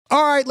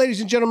All right, ladies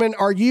and gentlemen,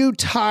 are you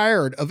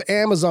tired of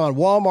Amazon,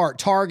 Walmart,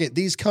 Target,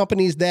 these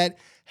companies that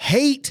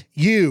hate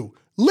you?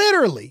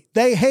 Literally,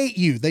 they hate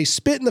you. They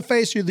spit in the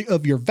face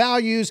of your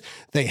values.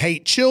 They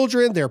hate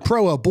children. They're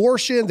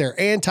pro-abortion. They're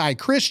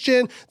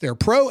anti-Christian. They're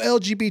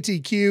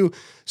pro-LGBTQ.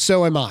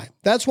 So am I.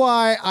 That's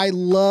why I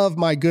love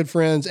my good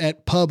friends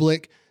at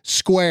Public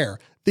Square,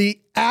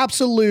 the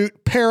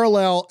absolute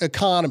parallel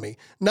economy.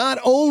 Not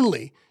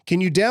only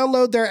can you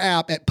download their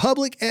app at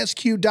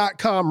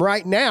publicsq.com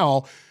right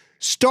now,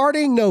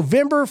 starting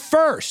November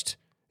 1st,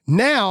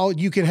 now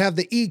you can have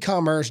the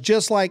e-commerce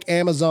just like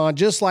Amazon,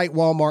 just like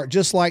Walmart,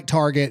 just like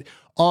Target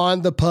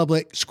on the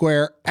Public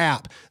Square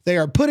app. They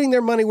are putting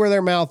their money where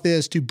their mouth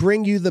is to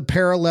bring you the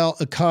parallel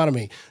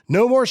economy.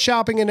 No more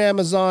shopping at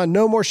Amazon,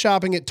 no more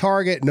shopping at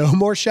Target, no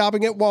more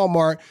shopping at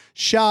Walmart.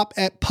 Shop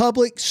at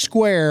Public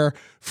Square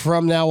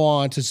from now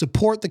on to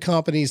support the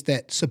companies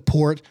that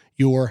support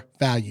your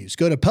values.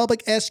 Go to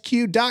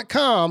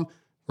publicsq.com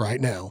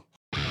right now.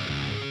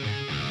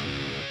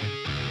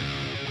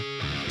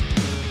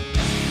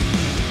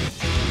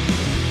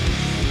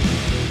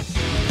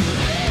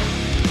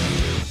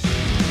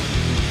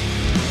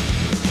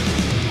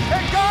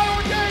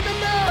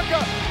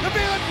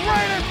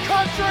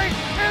 Country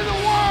in the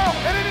world,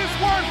 and it is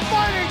worth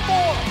fighting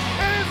for.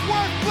 It is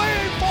worth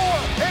bleeding for,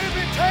 and if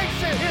it takes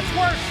it, it's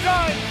worth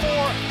dying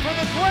for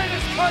the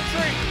greatest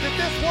country that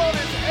this world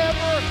has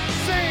ever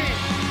seen.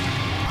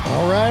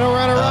 All right.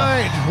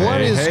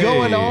 What is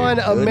going on,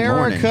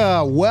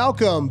 America?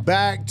 Welcome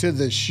back to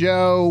the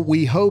show.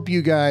 We hope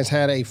you guys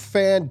had a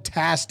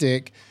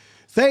fantastic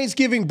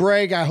Thanksgiving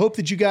break. I hope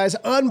that you guys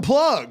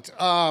unplugged.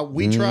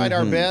 We tried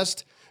our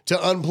best to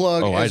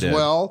unplug as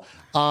well.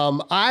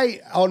 On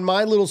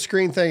my little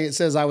screen thing, it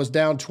says I was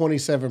down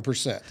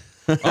 27%.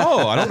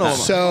 Oh, I don't know.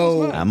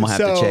 So I'm gonna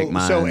have to check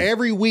mine. So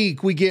every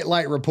week we get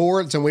like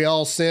reports, and we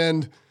all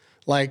send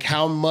like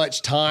how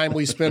much time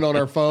we spend on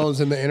our phones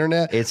and the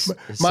internet.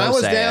 Mine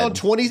was sad. down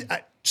 20.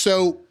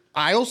 So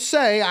I'll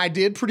say I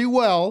did pretty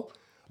well.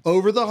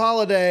 Over the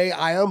holiday,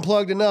 I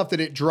unplugged enough that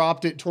it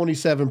dropped at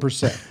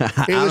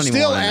 27%. It was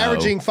still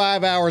averaging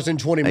 5 hours and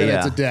 20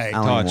 minutes a day.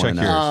 Check yours.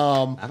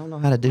 I don't know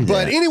how to do that.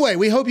 But anyway,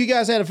 we hope you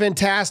guys had a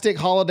fantastic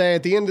holiday.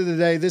 At the end of the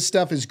day, this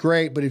stuff is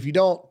great, but if you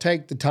don't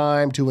take the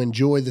time to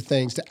enjoy the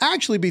things to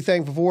actually be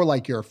thankful for,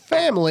 like your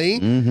family,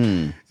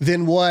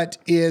 then what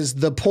is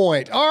the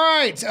point? All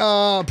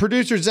right,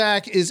 producer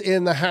Zach is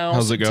in the house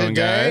How's it going,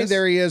 today. guys?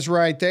 There he is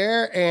right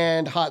there,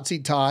 and Hot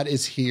Seat Todd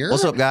is here.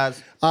 What's up, guys?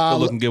 Still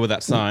looking good with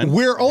that sign.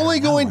 We're only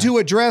going to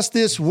address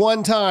this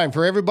one time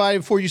for everybody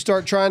before you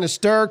start trying to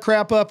stir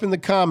crap up in the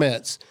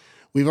comments.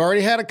 We've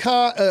already had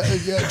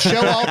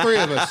show all three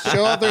of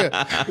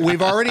us.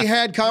 We've already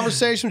had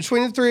conversation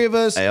between the three of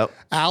us. Yep.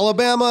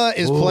 Alabama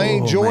is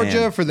playing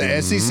Georgia for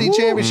the SEC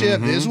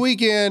championship this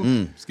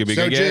weekend. It's gonna be a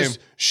good game. Just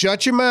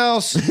shut your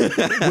mouth.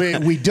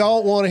 we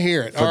don't want to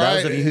hear it. For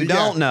those of you who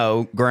don't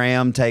know,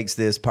 Graham takes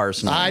this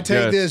personally. I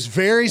take this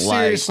very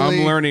seriously.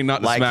 I'm learning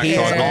not to smack he's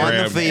talk on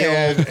Graham. the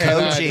field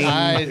coaching.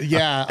 I'm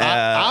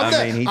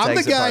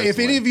the guy. If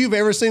any of you have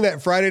ever seen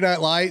that Friday Night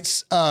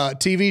Lights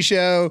TV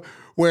show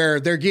where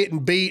they're getting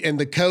beat and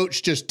the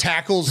coach just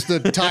tackles the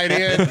tight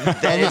end,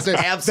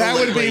 that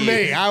would be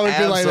me. I would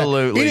be like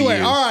that. Anyway,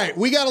 all right,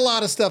 we got a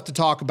lot of stuff to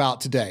talk about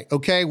today.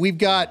 Okay, we've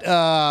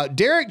got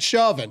Derek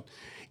Chauvin.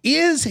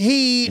 Is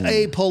he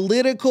a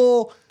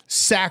political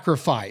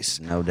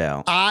sacrifice? No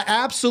doubt. I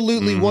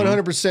absolutely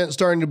 100%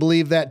 starting to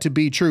believe that to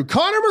be true.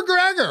 Conor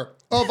McGregor,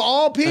 of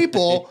all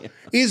people,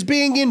 is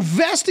being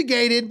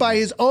investigated by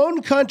his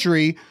own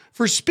country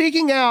for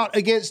speaking out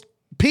against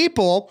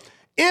people,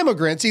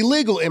 immigrants,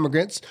 illegal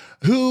immigrants,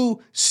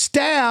 who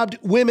stabbed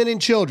women and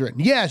children.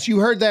 Yes, you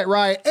heard that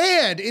right.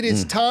 And it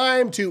is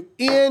time to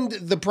end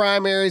the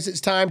primaries.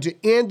 It's time to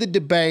end the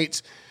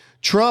debates.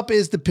 Trump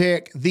is the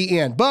pick, the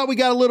end. But we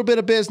got a little bit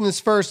of business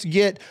first to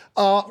get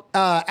out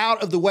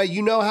of the way.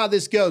 You know how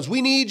this goes.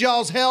 We need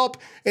y'all's help,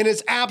 and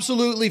it's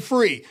absolutely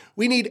free.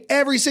 We need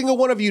every single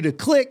one of you to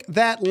click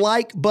that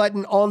like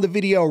button on the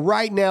video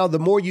right now. The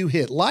more you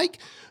hit like,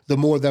 the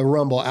more the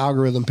Rumble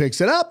algorithm picks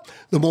it up,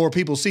 the more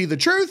people see the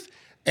truth,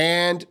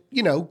 and,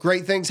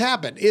 great things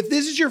happen. If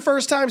this is your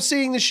first time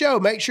seeing the show,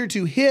 make sure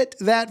to hit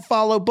that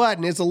follow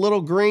button. It's a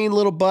little green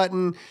little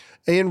button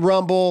in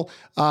Rumble.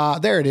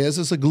 There it is.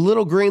 It's a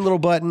little green little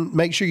button.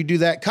 Make sure you do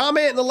that.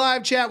 Comment in the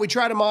live chat. We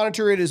try to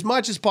monitor it as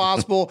much as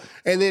possible,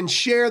 and then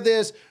share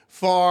this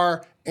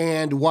far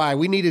and wide.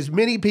 We need as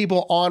many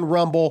people on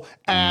Rumble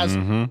as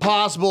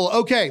possible.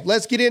 Okay,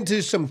 let's get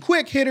into some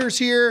quick hitters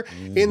here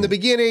in the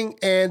beginning,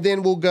 and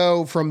then we'll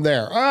go from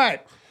there. All right.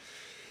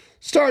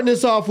 Starting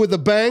this off with a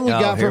bang, we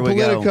got from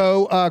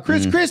Politico.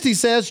 Chris Christie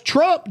says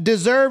Trump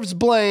deserves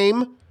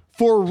blame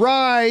for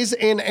rise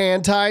in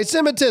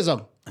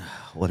anti-Semitism.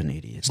 What an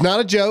idiot. It's not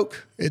a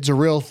joke. It's a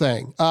real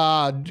thing.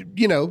 I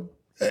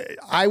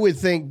would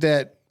think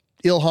that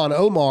Ilhan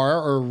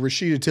Omar or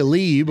Rashida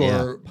Tlaib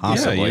or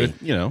possibly,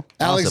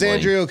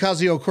 Alexandria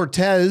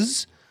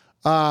Ocasio-Cortez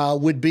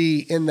would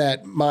be in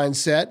that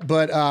mindset.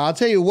 But I'll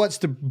tell you what's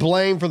to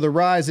blame for the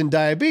rise in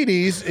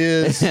diabetes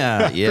is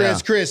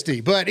Chris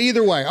Christie. But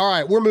either way, all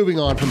right, we're moving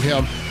on from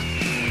him.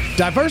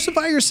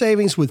 Diversify your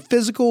savings with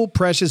physical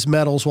precious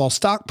metals while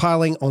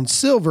stockpiling on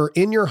silver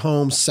in your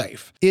home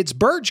safe. It's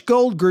Birch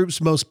Gold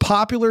Group's most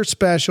popular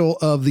special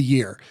of the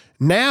year.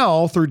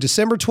 Now through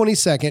December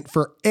 22nd,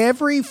 for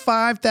every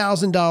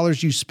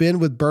 $5,000 you spend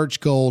with Birch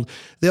Gold,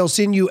 they'll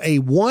send you a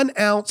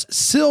 1-ounce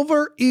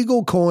silver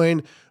eagle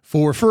coin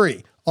for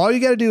free. All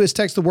you got to do is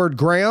text the word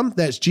Graham,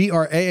 that's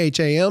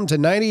GRAHAM, to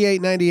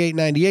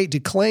 989898 to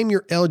claim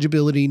your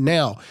eligibility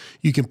now.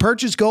 You can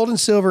purchase gold and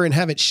silver and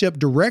have it shipped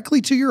directly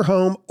to your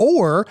home,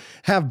 or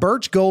have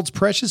Birch Gold's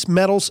precious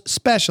metals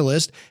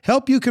specialist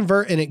help you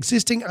convert an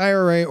existing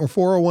IRA or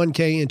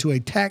 401k into a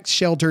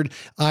tax-sheltered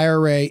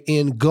IRA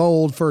in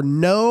gold for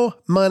no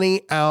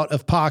money out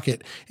of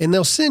pocket. And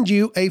they'll send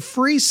you a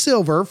free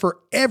silver for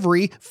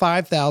every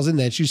 $5,000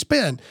 that you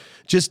spend.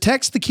 Just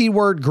text the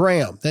keyword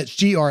Graham, that's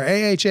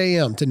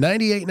GRAHAM, to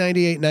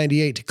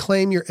 989898 to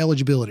claim your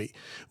eligibility.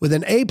 With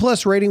an A+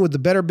 rating with the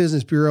Better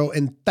Business Bureau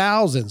and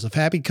thousands of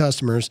happy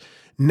customers,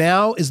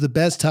 now is the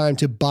best time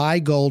to buy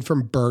gold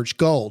from Birch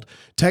Gold.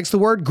 Text the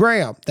word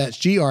Graham, that's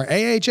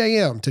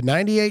GRAHAM, to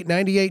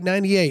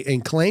 989898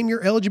 and claim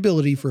your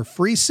eligibility for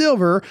free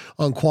silver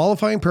on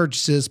qualifying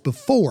purchases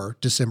before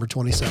December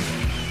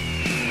 27th.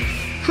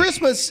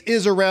 Christmas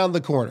is around the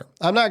corner.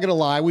 I'm not going to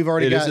lie. We've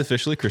already got... It is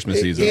officially Christmas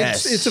season.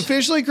 It's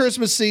officially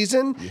Christmas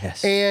season.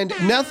 Yes. And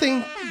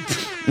nothing...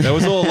 That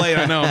was a little late.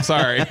 I know. I'm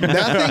sorry.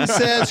 Nothing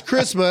says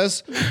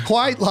Christmas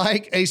quite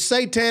like a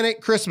satanic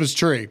Christmas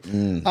tree.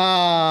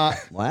 Wow.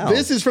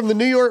 This is from the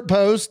New York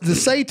Post. The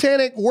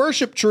satanic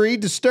worship tree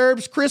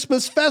disturbs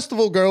Christmas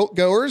festival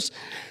goers.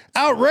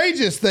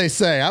 Outrageous, they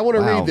say. I want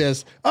to read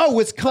this. Oh,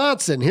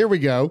 Wisconsin. Here we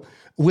go.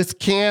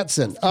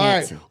 Wisconsin. All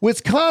right.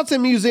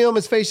 Wisconsin Museum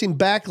is facing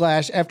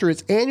backlash after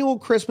its annual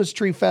Christmas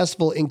tree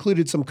festival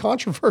included some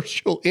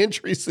controversial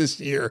entries this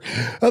year.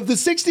 Of the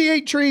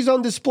 68 trees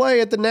on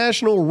display at the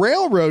National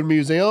Railroad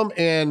Museum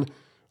and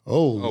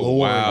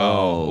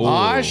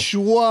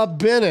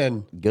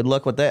Ashwaubenon. Good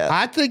luck with that.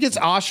 I think it's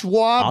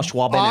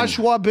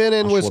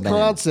Ashwaubenon,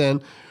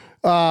 Wisconsin.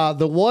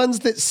 The ones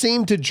that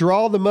seem to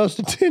draw the most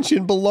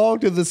attention belong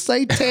to the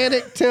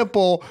Satanic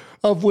Temple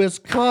of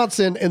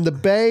Wisconsin and the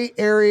Bay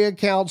Area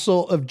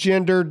Council of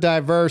Gender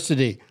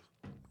Diversity.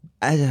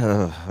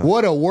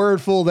 What a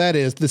wordful that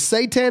is. The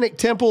Satanic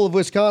Temple of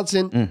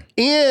Wisconsin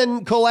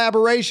in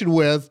collaboration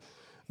with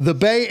the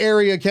Bay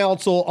Area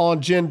Council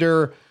on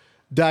Gender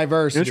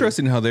Diversity.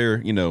 Interesting how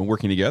they're,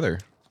 working together.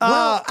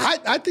 Well,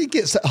 I think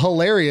it's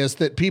hilarious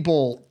that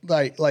people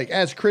like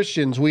as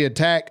Christians, we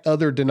attack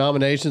other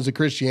denominations of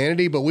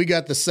Christianity, but we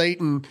got the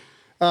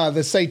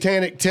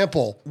Satanic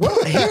Temple. Well,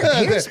 here's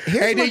my question.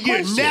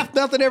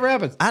 Nothing ever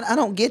happens. I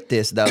don't get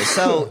this though.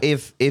 So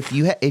if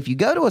you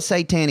go to a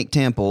satanic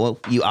temple,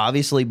 you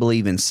obviously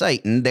believe in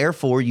Satan,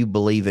 therefore you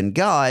believe in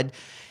God,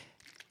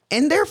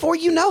 and therefore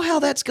you know how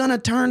that's going to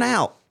turn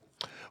out.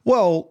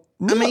 Well,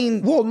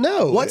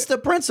 no. What's the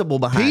principle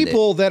behind it?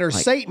 People that are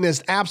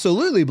Satanists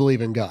absolutely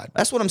believe in God.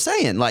 That's what I'm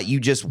saying. Like, you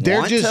just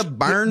want to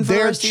burn for the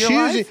rest of your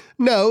life?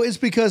 No, it's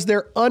because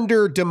they're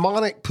under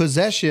demonic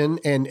possession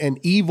and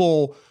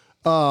evil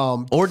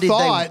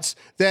thoughts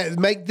that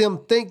make them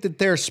think that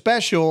they're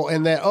special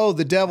and that,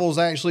 the devil's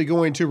actually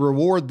going to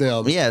reward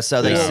them. Yeah,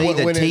 so they see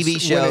the TV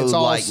show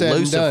like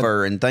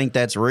Lucifer and think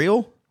that's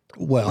real?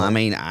 Well, I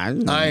ain't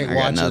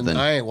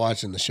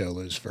watching the show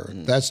Lucifer.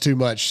 That's too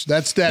much.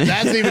 That's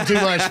even too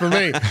much for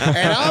me.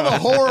 And I'm a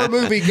horror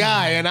movie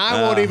guy, and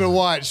I won't even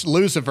watch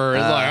Lucifer.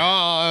 It's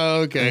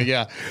okay,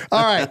 yeah.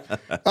 All right.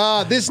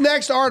 This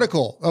next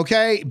article,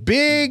 okay,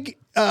 big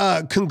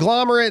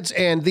conglomerates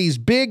and these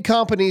big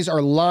companies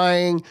are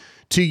lying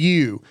to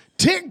you.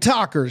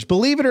 TikTokers,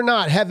 believe it or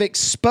not, have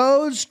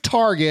exposed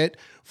Target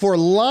for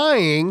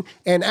lying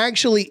and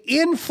actually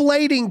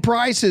inflating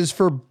prices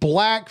for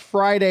Black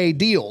Friday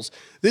deals.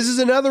 This is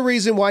another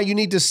reason why you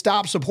need to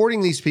stop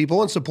supporting these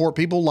people and support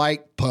people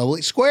like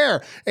Public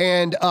Square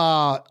and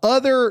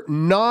other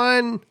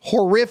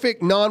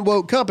non-horrific,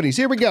 non-woke companies.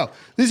 Here we go.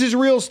 This is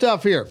real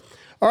stuff here.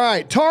 All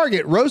right,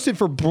 Target roasted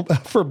for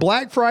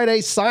Black Friday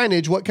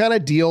signage. What kind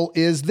of deal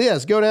is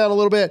this? Go down a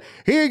little bit.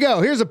 Here you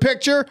go. Here's a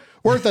picture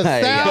worth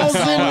 1,000 words.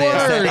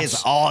 That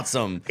is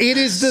awesome. It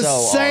is the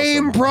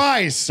same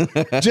price,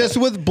 just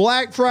with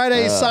Black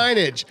Friday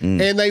signage.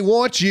 And they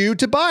want you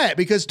to buy it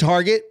because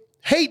Target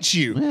hates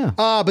you. Yeah.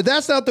 But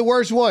that's not the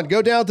worst one.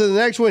 Go down to the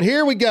next one.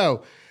 Here we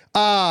go.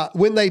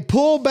 When they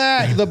pull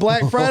back the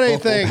Black Friday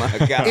thing,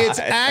 it's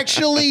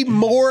actually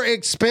more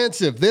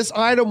expensive. This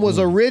item was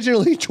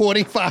originally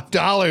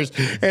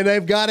 $25, and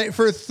they've got it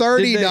for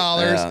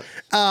 $30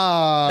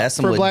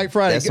 for Black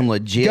Friday. That's some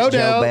legit go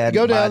down. Joe Bad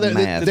Go down. Biden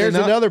math. There's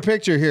another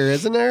picture here,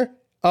 isn't there?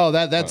 Oh,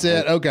 that's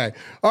it. Okay.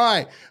 All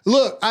right.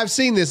 Look, I've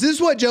seen this. This is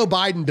what Joe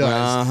Biden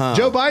does.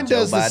 Joe Biden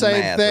does the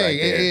same thing.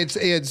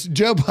 It's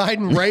Joe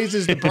Biden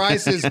raises the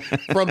prices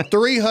from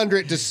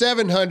 300 to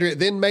 700,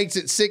 then makes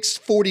it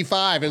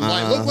 645, and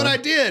like, look what I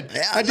did.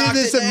 Yeah, I did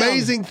this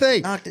amazing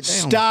thing. Knocked it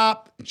down.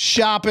 Stop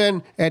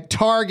shopping at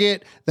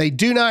Target. They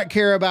do not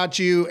care about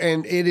you,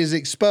 and it is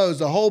exposed.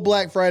 The whole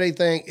Black Friday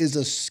thing is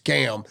a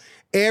scam.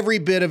 Every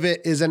bit of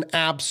it is an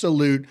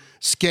absolute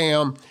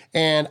scam,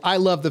 and I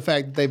love the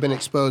fact that they've been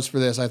exposed for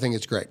this. I think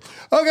it's great.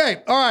 Okay,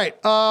 all right.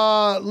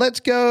 Let's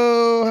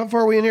go. How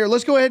far are we in here?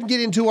 Let's go ahead and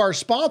get into our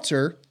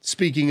sponsor.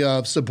 Speaking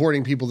of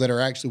supporting people that are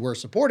actually worth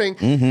supporting,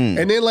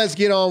 and then let's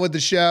get on with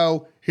the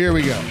show. Here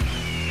we go.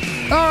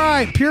 All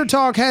right, Pure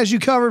Talk has you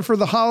covered for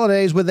the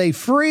holidays with a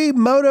free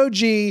Moto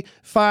G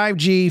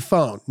 5G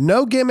phone.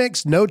 No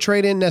gimmicks, no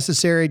trade-in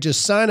necessary.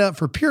 Just sign up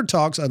for Pure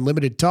Talk's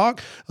unlimited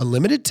talk,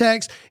 unlimited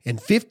text, and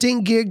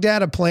 15 gig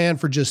data plan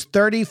for just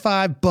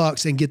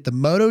 $35 and get the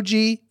Moto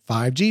G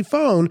 5G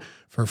phone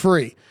for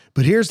free.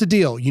 But here's the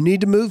deal. You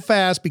need to move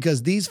fast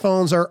because these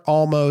phones are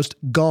almost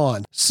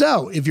gone.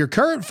 So if your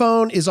current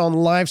phone is on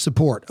life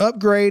support,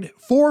 upgrade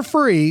for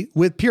free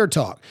with Pure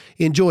Talk.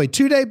 Enjoy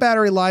 2-day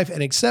battery life,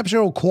 an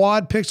exceptional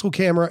quad pixel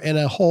camera, and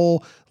a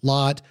whole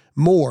lot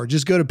more.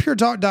 Just go to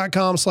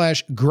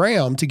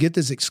puretalk.com/Graham to get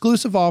this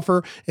exclusive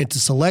offer and to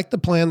select the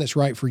plan that's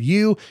right for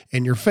you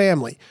and your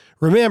family.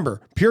 Remember,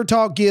 Pure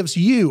Talk gives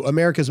you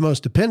America's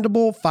most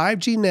dependable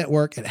 5G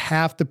network at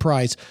half the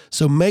price,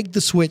 so make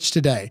the switch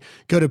today.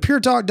 Go to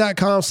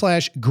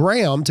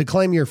puretalk.com/Graham to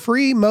claim your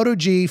free Moto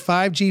G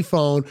 5G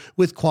phone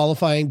with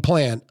qualifying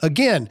plan.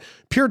 Again,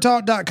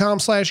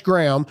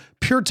 puretalk.com/Graham,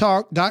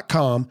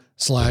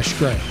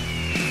 puretalk.com/Graham.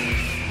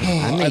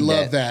 I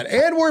love that.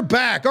 And we're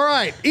back. All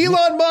right.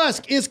 Elon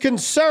Musk is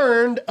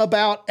concerned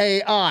about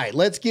AI.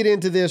 Let's get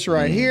into this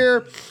right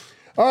here.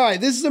 All right.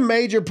 This is a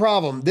major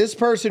problem. This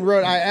person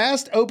wrote, I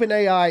asked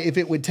OpenAI if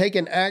it would take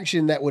an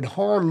action that would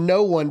harm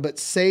no one but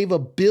save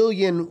 1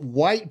 billion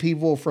white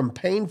people from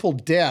painful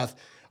death.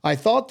 I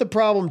thought the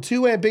problem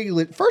too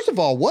ambiguous. First of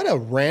all, what a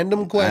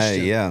random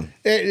question. Yeah.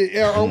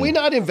 Are we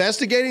not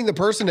investigating the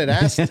person that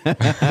asked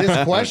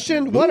this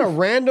question? What a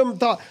random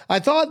thought. I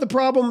thought the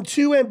problem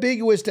too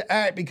ambiguous to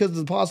act because of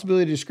the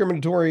possibility of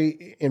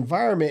discriminatory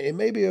environment. It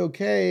may be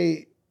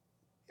okay.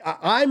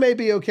 I may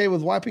be okay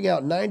with wiping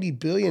out 90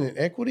 billion in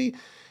equity.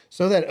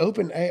 So that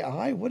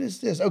OpenAI, what is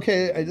this?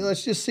 Okay,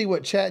 let's just see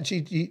what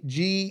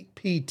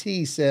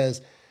ChatGPT says.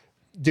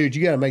 Dude,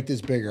 you got to make this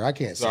bigger. I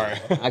can't see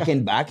it.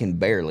 I can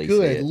barely see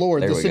it. Good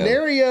Lord. There The we go.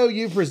 scenario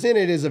you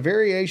presented is a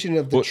variation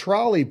of the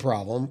trolley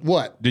problem.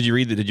 What? Did you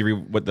read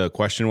what the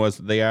question was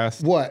that they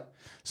asked? What?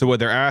 So what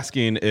they're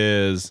asking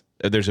is,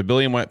 if there's 1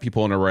 billion white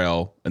people on a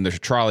rail and there's a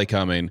trolley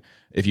coming,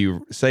 if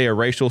you say a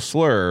racial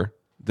slur,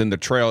 then the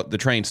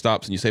train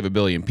stops and you save 1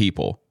 billion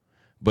people.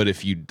 But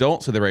if you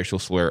don't say the racial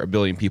slur, 1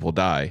 billion people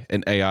die.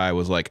 And AI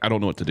was like, I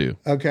don't know what to do.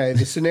 Okay,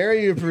 the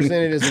scenario you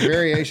presented is a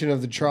variation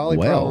of the trolley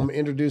problem,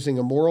 introducing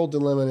a moral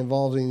dilemma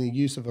involving the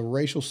use of a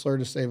racial slur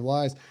to save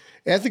lives.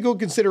 Ethical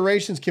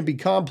considerations can be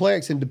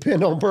complex and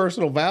depend on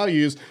personal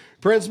values,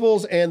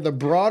 principles, and the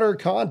broader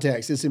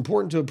context. It's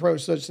important to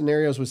approach such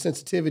scenarios with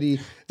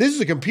sensitivity. This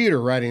is a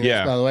computer writing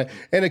this, by the way,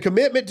 and a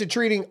commitment to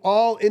treating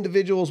all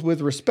individuals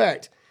with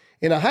respect.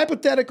 In a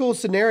hypothetical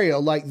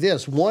scenario like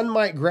this, one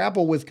might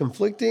grapple with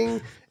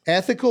conflicting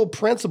ethical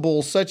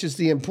principles such as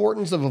the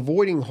importance of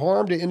avoiding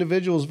harm to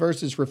individuals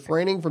versus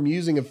refraining from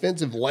using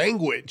offensive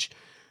language.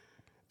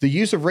 The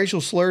use of racial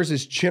slurs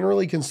is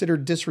generally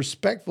considered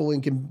disrespectful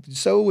and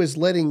so is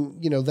letting,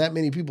 that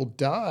many people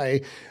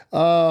die.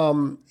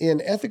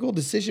 In ethical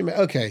decision.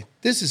 Okay,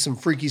 this is some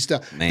freaky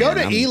stuff. Man, go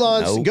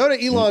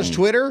to Elon's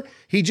Twitter.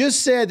 He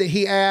just said that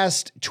he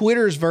asked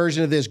Twitter's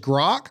version of this,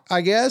 Grok,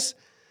 I guess,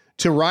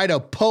 to write a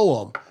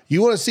poem.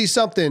 You want to see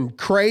something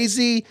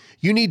crazy?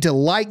 You need to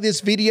like this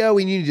video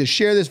and you need to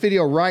share this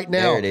video right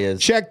now. There it is.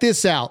 Check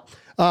this out.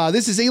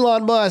 This is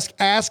Elon Musk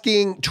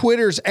asking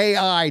Twitter's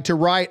AI to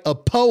write a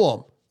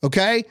poem,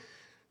 okay?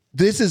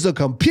 This is a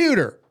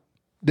computer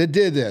that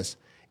did this.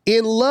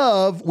 In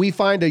love, we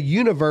find a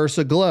universe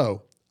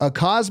aglow, a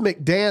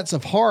cosmic dance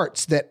of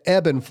hearts that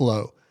ebb and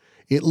flow.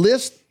 It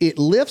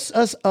lifts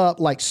us up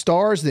like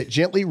stars that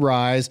gently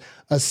rise,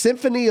 a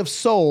symphony of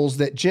souls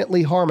that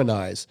gently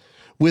harmonize.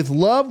 With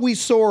love we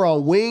soar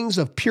on wings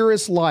of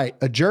purest light,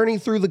 a journey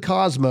through the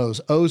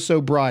cosmos, oh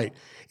so bright.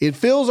 It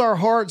fills our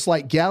hearts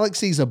like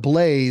galaxies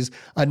ablaze,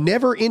 a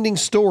never-ending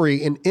story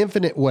in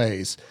infinite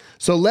ways.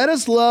 So let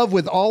us love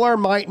with all our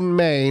might and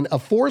main, a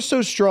force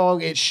so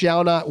strong it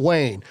shall not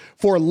wane.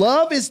 For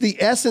love is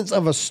the essence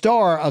of a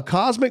star, a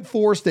cosmic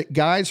force that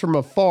guides from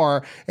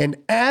afar. And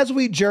as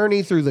we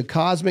journey through the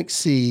cosmic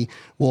sea,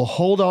 we'll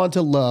hold on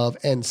to love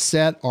and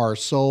set our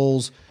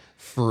souls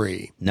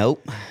free.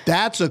 Nope.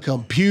 That's a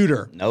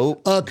computer.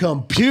 Nope. A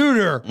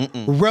computer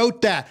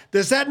wrote that.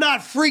 Does that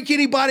not freak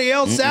anybody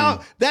else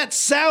out? That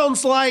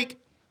sounds like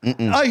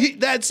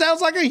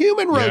a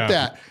human wrote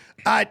that.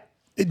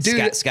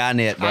 Dude,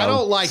 Skynet, bro. I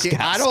don't like it.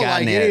 I don't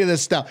like any of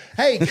this stuff.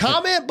 Hey,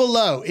 comment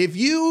below if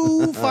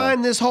you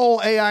find this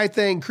whole AI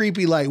thing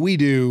creepy like we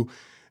do.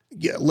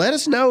 Let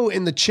us know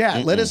in the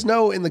chat. Let us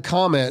know in the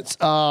comments.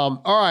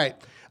 All right.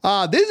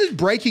 This is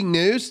breaking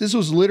news. This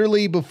was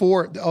literally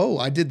before. Oh,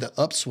 I did the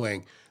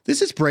upswing.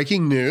 This is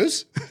breaking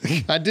news.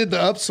 I did the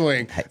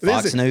upswing. Hey,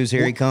 Fox News,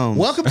 here he comes.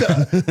 Welcome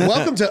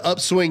to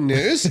Upswing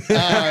News.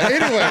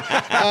 Anyway,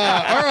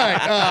 all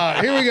right,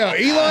 here we go.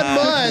 Elon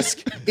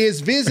Musk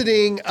is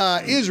visiting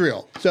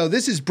Israel. So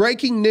this is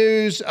breaking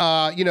news.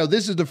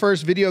 This is the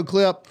first video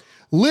clip.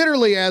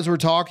 Literally, as we're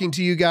talking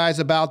to you guys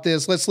about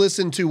this, let's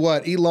listen to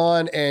what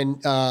Elon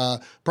and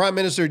Prime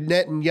Minister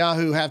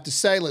Netanyahu have to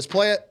say. Let's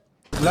play it.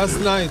 Last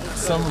night,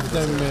 some of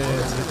them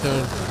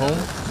returned home.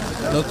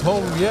 Not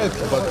home yet,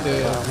 but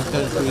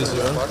returned to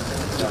Israel.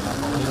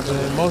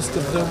 And most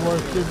of them were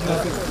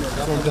kidnapped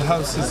from the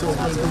houses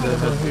over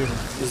here.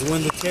 Is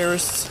when the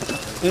terrorists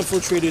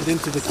infiltrated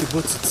into the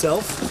kibbutz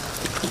itself.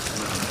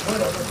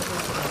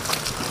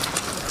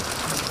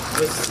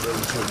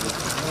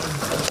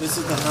 This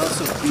is the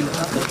house of Bill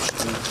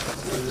Epstein.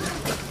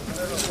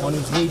 On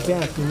his way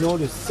back, he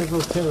noticed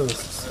several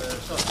terrorists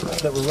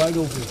that were right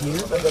over here.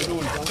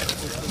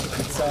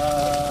 It's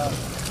a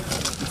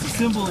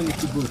symbol in the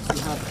kibbutz.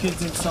 You have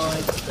kids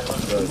inside,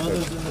 the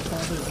mothers and the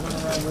fathers run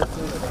around with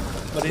them,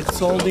 but it's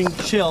holding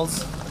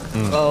shells.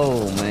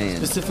 Oh, man.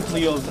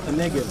 Specifically of a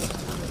Negev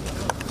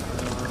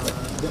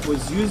that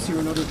was used here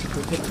in order to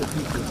protect the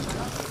people.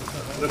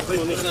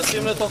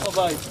 נכנסים לתוך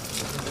הבית.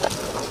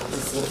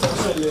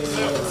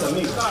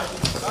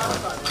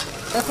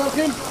 איפה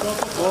הולכים?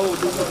 בואו,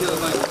 תלכי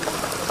לבית.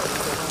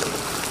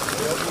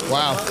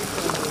 Wow.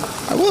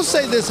 I will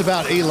say this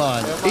about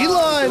Elon.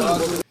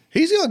 Elon,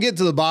 he's going to get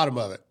to the bottom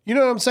of it. You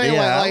know what I'm saying?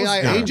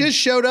 Yeah, he just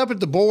showed up at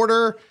the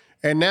border,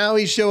 and now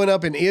he's showing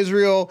up in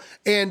Israel.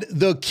 And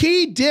the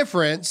key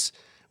difference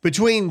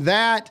between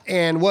that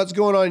and what's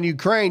going on in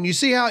Ukraine, you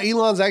see how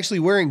Elon's actually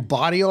wearing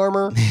body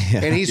armor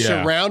and he's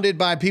surrounded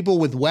by people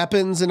with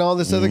weapons and all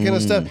this other kind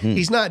of stuff.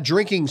 He's not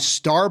drinking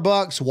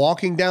Starbucks,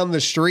 walking down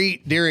the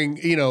street during,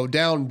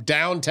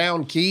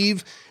 downtown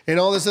Kyiv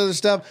and all this other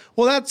stuff.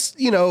 Well, that's,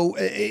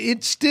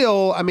 it's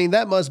still,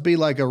 that must be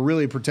like a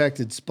really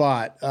protected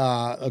spot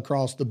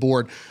across the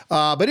board.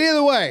 But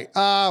either way,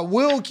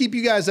 we'll keep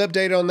you guys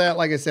updated on that.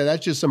 Like I said,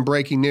 that's just some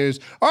breaking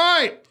news. All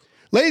right.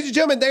 Ladies and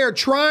gentlemen, they are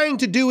trying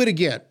to do it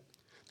again.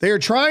 They are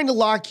trying to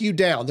lock you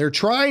down. They're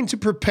trying to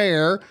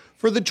prepare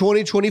for the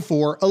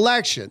 2024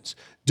 elections.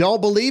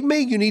 Don't believe me?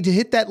 You need to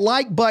hit that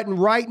like button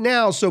right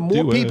now so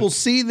more people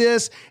see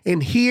this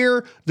and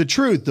hear the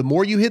truth. The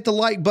more you hit the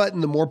like button,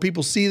 the more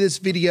people see this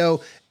video,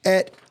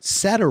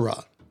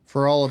 etc.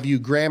 For all of you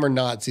grammar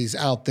Nazis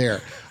out there.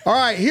 All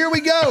right, here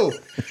we go.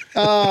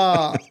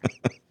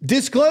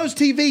 Disclosed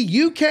TV,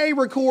 UK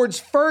records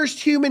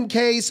first human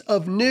case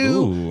of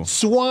new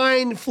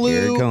swine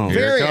flu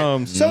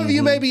variant. Some of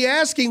you may be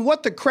asking,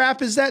 what the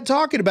crap is that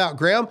talking about,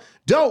 Graham?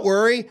 Don't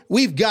worry,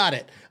 we've got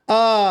it.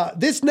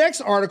 This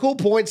next article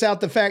points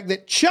out the fact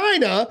that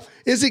China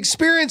is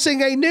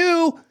experiencing a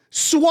new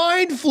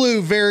swine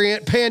flu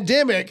variant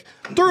pandemic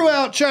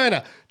throughout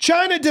China.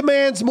 China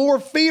demands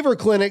more fever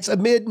clinics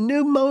amid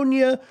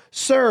pneumonia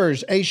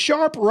surge. A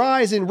sharp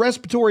rise in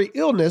respiratory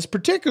illness,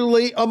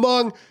 particularly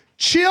among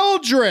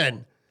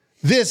children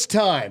this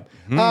time,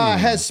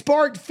 has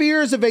sparked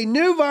fears of a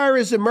new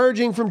virus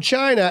emerging from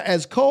China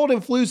as cold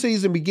and flu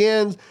season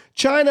begins.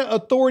 China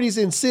authorities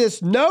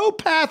insist no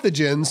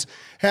pathogens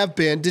have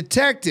been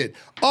detected.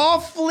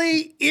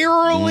 Awfully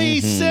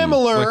eerily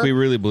similar like we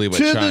really believe what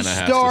to China the has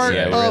to start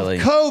say. of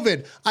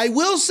COVID. I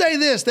will say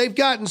this, they've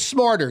gotten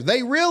smarter.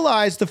 They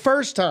realized the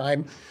first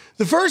time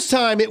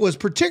it was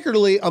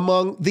particularly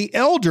among the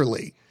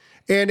elderly.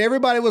 And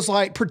everybody was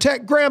like,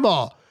 protect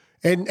grandma.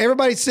 And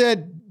everybody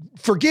said,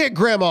 forget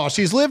grandma.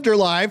 She's lived her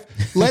life.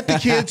 Let the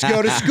kids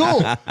go to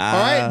school. All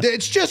right.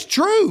 It's just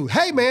true.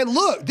 Hey, man,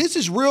 look, this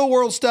is real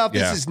world stuff.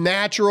 This is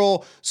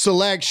natural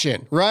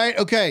selection, right?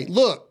 Okay,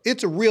 look,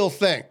 it's a real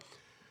thing.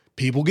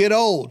 People get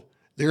old.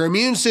 Their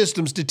immune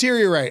systems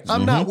deteriorate.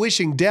 I'm not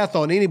wishing death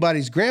on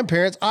anybody's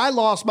grandparents. I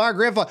lost my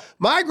grandfather.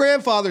 My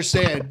grandfather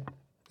said,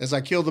 as I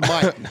killed the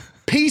mic,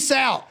 peace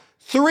out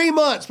 3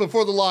 months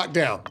before the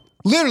lockdown.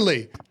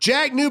 Literally,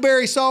 Jack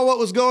Newberry saw what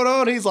was going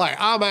on. He's like,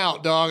 I'm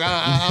out, dog.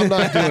 I'm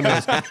not doing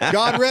this.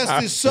 God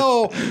rest his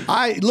soul.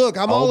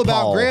 I'm all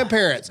about Paul.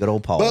 grandparents. Good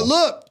old Paul. But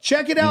look,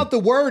 check it out, the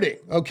wording,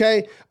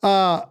 okay?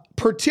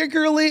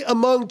 Particularly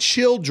among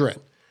children.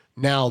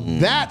 Now,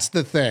 that's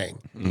the thing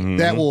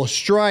that will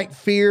strike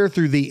fear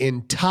through the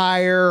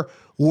entire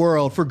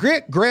world.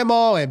 Forget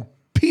grandma and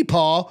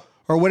peepaw,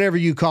 or whatever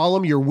you call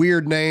them, your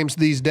weird names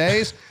these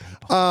days.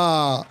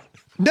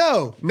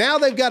 No, now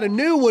they've got a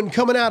new one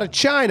coming out of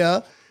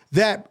China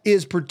that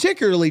is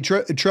particularly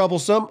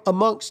troublesome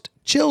amongst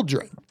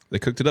children. They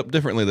cooked it up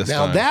differently this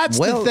Now, time. that's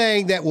the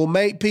thing that will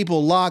make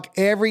people lock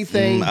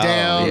everything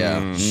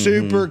down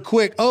super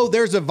quick. Oh,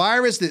 there's a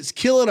virus that's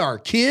killing our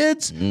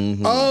kids?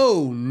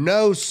 Oh,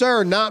 no,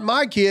 sir, not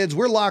my kids.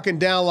 We're locking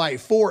down like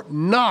Fort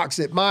Knox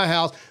at my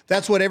house.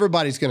 That's what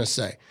everybody's going to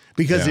say.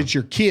 because it's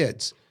your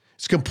kids.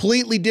 It's a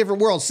completely different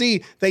world.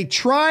 See, they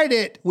tried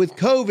it with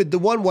COVID the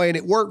one way and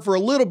it worked for a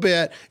little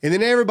bit. And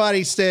then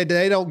everybody said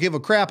they don't give a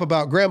crap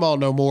about grandma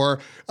no more.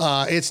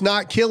 It's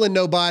not killing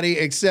nobody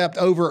except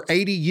over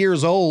 80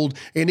 years old.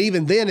 And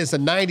even then it's a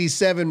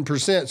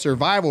 97%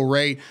 survival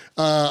rate.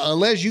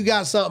 Unless you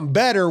got something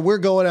better, we're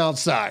going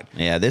outside.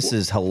 Yeah, this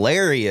is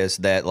hilarious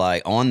that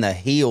like on the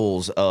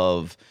heels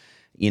of,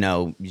 you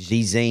know,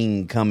 Xi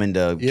Jinping coming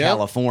to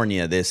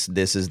California, this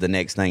is the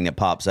next thing that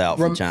pops out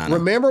from China.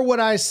 Remember what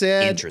I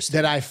said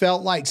that I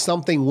felt like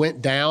something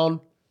went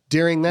down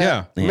during that?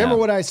 Yeah. Remember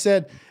what I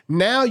said?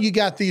 Now you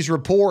got these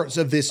reports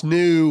of this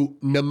new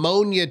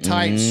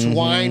pneumonia-type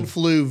swine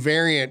flu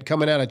variant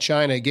coming out of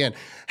China again.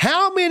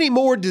 How many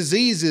more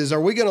diseases are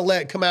we going to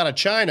let come out of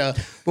China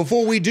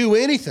before we do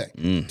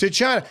anything to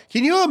China?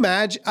 Can you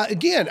imagine?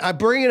 Again, I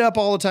bring it up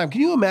all the time.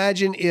 Can you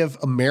imagine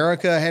if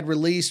America had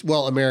released?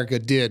 Well, America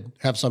did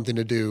have something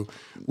to do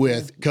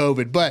with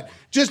COVID, but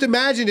just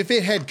imagine if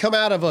it had come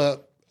out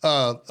of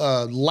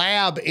a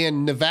lab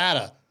in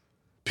Nevada.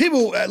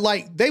 People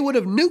they would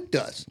have nuked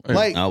us.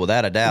 Like,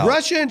 without a doubt,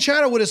 Russia and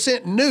China would have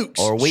sent nukes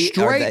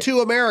straight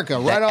to America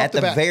right off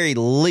the bat. At the very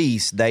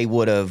least, they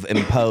would have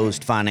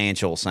imposed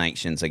financial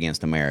sanctions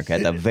against America.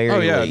 At the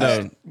very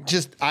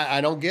least, I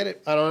don't get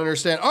it. I don't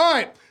understand. All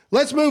right,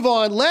 let's move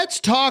on.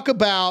 Let's talk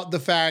about the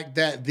fact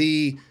that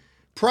the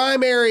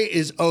primary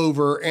is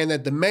over and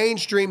that the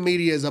mainstream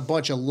media is a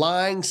bunch of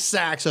lying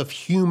sacks of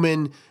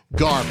human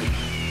garbage.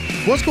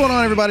 What's going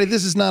on, everybody?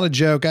 This is not a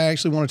joke. I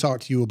actually want to talk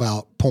to you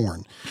about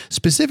porn,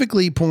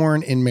 specifically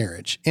porn in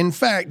marriage. In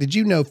fact, did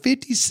you know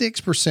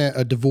 56%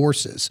 of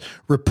divorces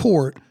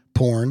report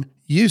porn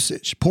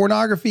usage?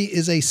 Pornography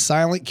is a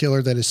silent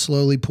killer that is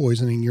slowly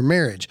poisoning your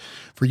marriage.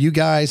 For you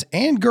guys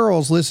and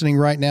girls listening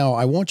right now,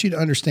 I want you to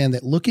understand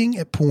that looking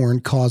at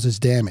porn causes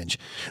damage.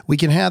 We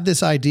can have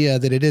this idea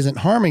that it isn't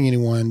harming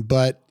anyone,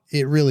 but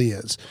it really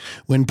is.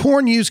 When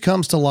porn use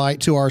comes to light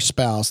to our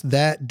spouse,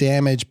 that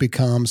damage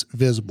becomes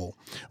visible.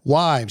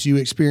 Wives, you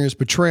experience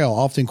betrayal,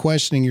 often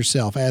questioning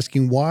yourself,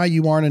 asking why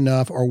you aren't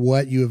enough or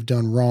what you have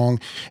done wrong.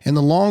 And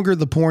the longer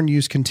the porn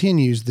use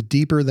continues, the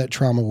deeper that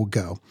trauma will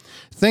go.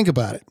 Think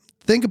about it.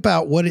 Think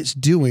about what it's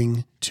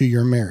doing to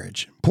your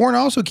marriage. Porn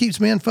also keeps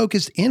men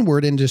focused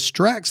inward and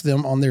distracts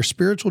them on their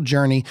spiritual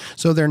journey,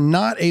 so they're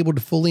not able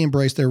to fully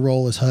embrace their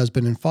role as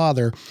husband and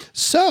father.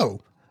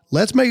 So,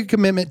 let's make a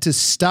commitment to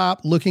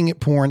stop looking at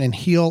porn and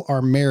heal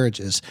our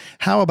marriages.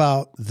 How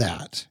about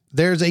that?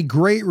 There's a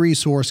great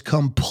resource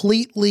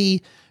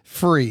completely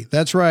free.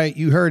 That's right.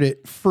 You heard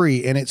it,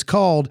 free. And it's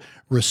called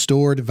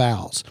Restored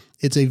Vows.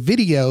 It's a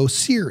video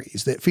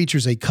series that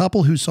features a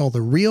couple who saw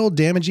the real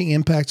damaging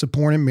impacts of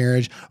porn in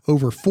marriage.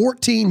 Over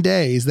 14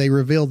 days, they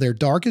reveal their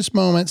darkest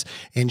moments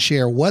and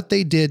share what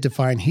they did to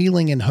find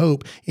healing and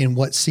hope in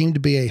what seemed to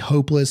be a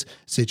hopeless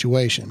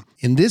situation.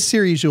 In this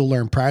series, you'll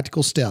learn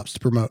practical steps to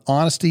promote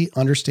honesty,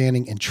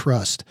 understanding, and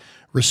trust.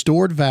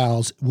 Restored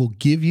Vows will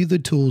give you the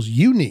tools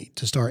you need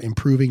to start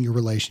improving your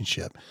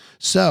relationship.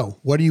 So,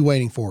 what are you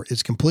waiting for?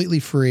 It's completely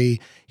free.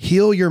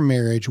 Heal your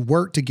marriage,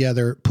 work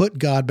together, put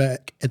God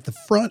back at the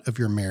front of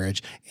your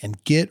marriage,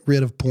 and get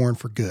rid of porn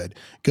for good.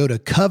 Go to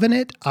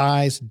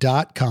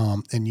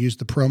covenanteyes.com and use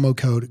the promo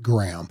code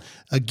Graham.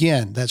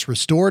 Again, that's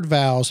Restored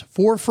Vows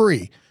for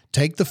free.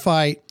 Take the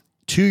fight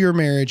to your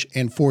marriage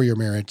and for your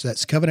marriage.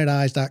 That's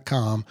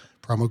covenanteyes.com,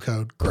 promo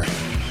code Graham.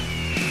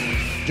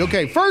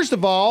 Okay, first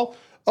of all,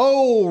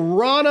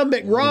 Ronna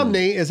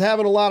McRomney is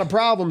having a lot of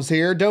problems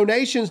here.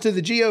 Donations to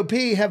the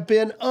GOP have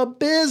been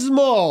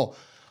abysmal.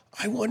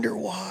 I wonder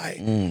why.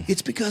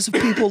 It's because of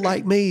people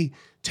like me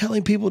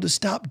telling people to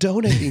stop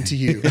donating to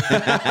you.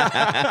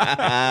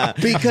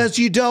 Because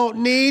you don't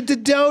need to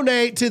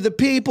donate to the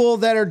people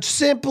that are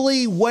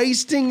simply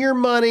wasting your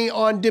money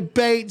on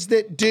debates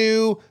that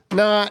do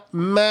not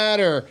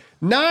matter.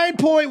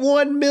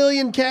 9.1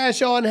 million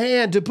cash on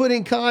hand. To put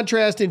in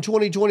contrast, in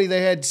 2020,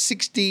 they had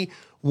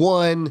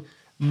 61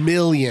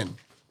 million.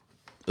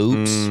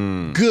 Oops.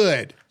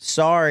 Good.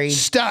 Sorry.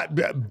 Stop.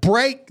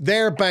 Break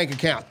their bank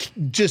account.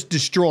 Just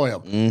destroy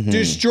them.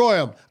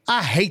 Destroy them.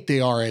 I hate the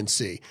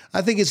RNC.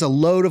 I think it's a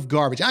load of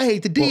garbage. I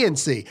hate the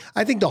DNC.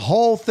 I think the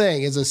whole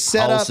thing is a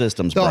setup. Whole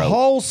system's the broke.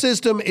 whole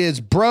system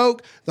is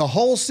broke. The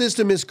whole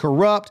system is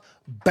corrupt.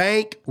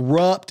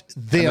 Bankrupt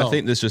them. And I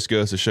think this just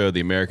goes to show the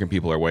American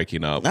people are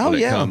waking up Oh, when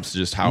it yeah. comes to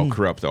just how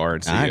corrupt the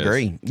RNC I is.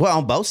 agree. Well,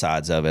 on both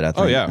sides of it, I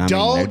think. yeah. I mean, they're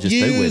Don't just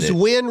through with use it.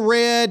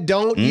 WinRed.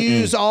 Don't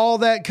use all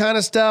that kind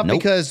of stuff Nope.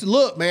 because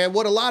look, man,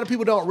 what a lot of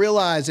people don't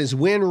realize is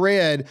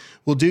WinRed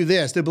will do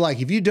this. They'll be like,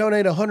 if you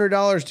donate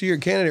 $100 to your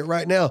candidate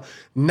right now,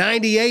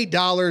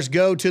 $98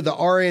 go to the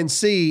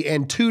RNC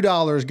and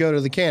 $2 go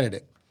to the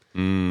candidate. A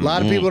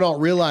lot of people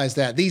don't realize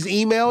that. These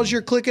emails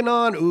you're clicking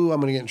on, ooh,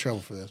 I'm going to get in trouble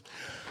for this.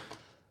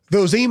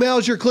 Those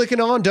emails you're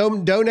clicking on,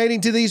 donating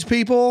to these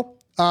people,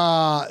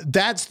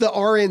 that's the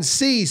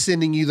RNC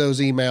sending you those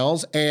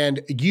emails,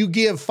 and you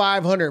give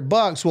 $500.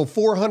 Well,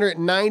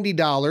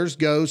 $490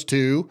 goes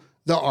to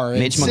the RNC.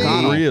 Mitch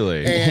McConnell.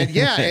 Really? And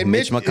yeah, and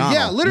Mitch McConnell.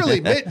 Yeah,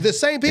 literally the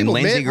same people.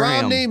 Lindsey Mitt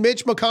Graham. Romney,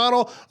 Mitch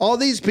McConnell, all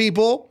these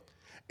people.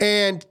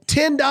 and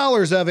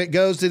 $10 of it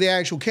goes to the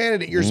actual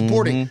candidate you're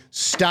supporting.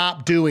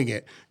 Stop doing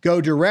it.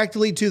 Go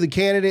directly to the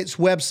candidate's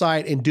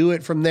website and do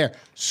it from there.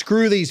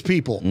 Screw these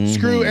people.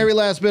 Screw every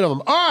last bit of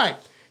them. All right.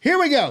 Here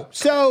we go.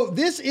 So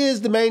this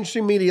is the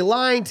mainstream media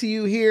lying to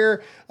you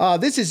here.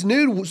 This is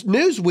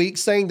Newsweek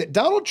saying that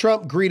Donald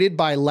Trump greeted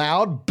by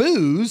loud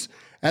boos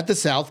at the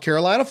South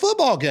Carolina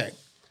football game.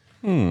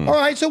 All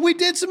right, so we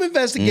did some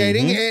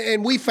investigating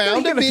and we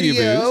found a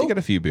video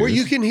where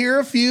you can hear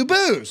a few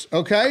boos.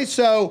 Okay,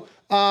 so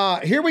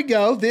here we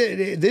go.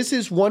 This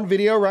is one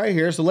video right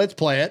here, so let's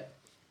play it.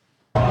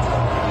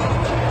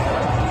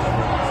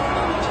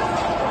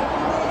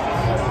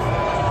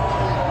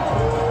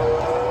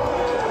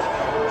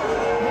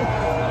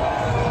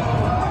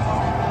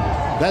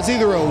 That's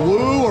either a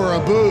woo or a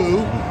boo.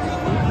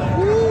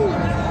 Woo.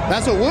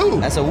 That's a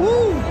woo. That's a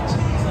woo.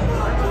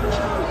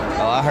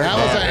 Oh, I heard that.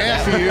 That was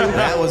a F you.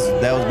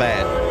 That was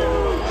bad.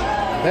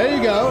 There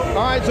you go.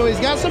 All right, so he's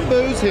got some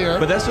boos here.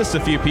 But that's just a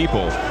few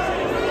people.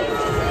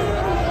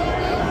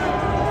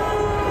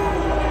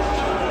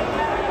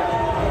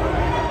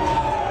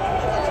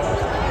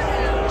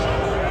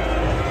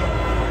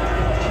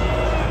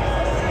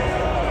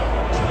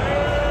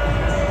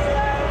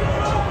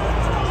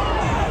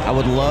 I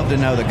would love to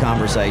know the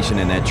conversation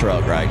in that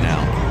truck right now.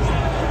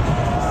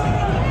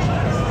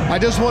 I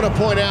just want to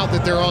point out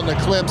that they're on the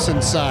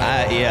Clemson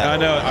side. Yeah. I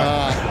know.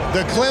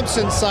 The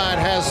Clemson side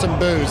has some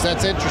boos.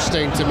 That's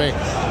interesting to me.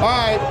 All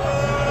right.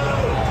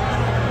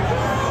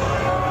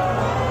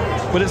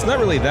 But it's not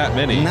really that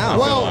many. No.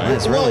 Well,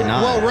 it's really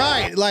not. Well,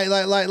 right.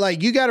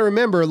 Like you got to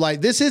remember,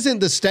 like, this isn't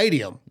the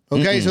stadium.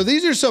 Okay. So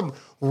these are some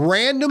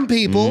random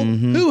people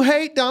who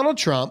hate Donald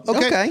Trump.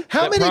 Okay.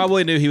 How many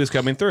probably knew he was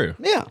coming through?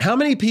 Yeah. How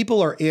many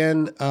people are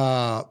in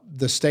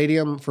the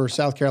stadium for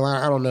South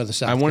Carolina? I don't know the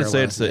South Carolina. I want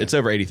to say it's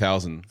over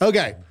 80,000.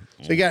 Okay.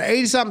 So you got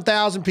 80-something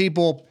thousand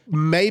people,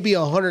 maybe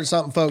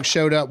 100-something folks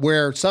showed up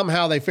where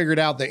somehow they figured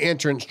out the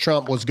entrance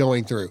Trump was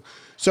going through.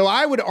 So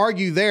I would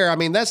argue there, I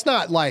mean, that's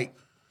not like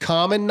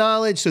common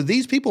knowledge. So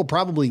these people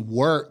probably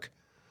work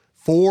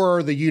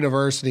for the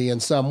university in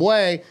some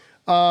way.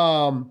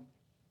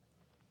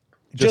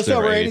 Just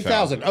over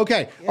 80,000.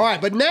 Okay. Yeah. All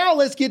right. But now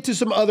let's get to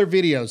some other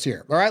videos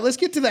here. All right. Let's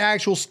get to the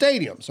actual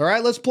stadiums. All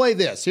right. Let's play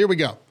this. Here we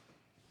go.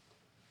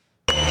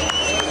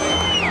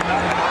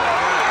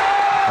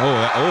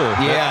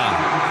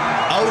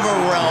 Yeah.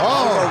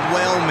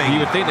 Overwhelming. You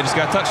would think they just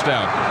got a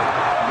touchdown.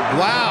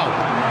 Wow.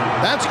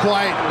 That's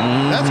quite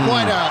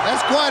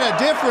a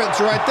difference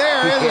right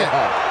there, isn't it?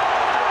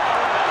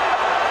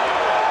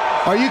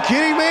 Are you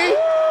kidding me?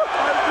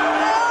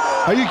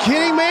 Are you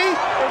kidding me?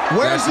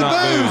 Where's the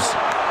booze?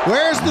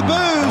 Where's the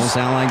booze? Don't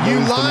sound like you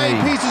booze to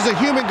lying me. pieces of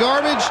human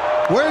garbage.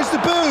 Where's the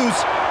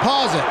booze?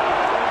 Pause it.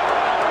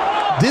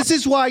 This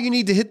is why you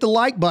need to hit the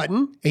like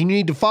button and you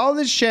need to follow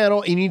this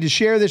channel and you need to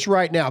share this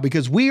right now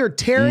because we are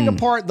tearing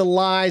apart the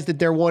lies that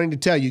they're wanting to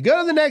tell you.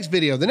 Go to the next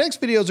video. The next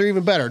videos are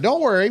even better.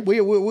 Don't worry.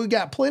 We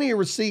got plenty of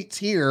receipts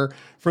here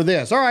for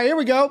this. All right, here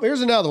we go.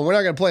 Here's another one. We're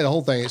not going to play the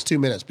whole thing. It's 2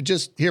 minutes, but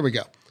just here we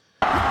go.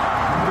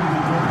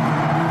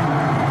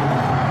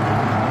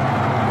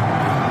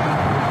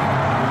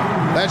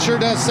 That sure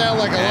does sound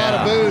like a lot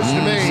of boos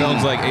to me.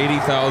 Sounds like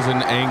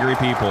 80,000 angry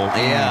people.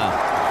 Yeah.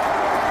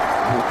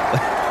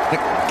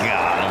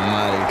 God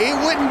almighty. It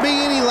wouldn't be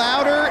any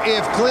louder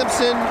if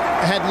Clemson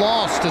had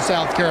lost to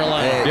South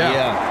Carolina.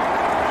 Yeah.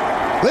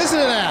 Listen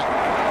to that.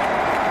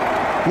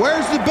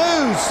 Where's the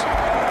booze?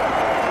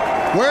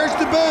 Where's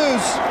the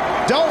booze?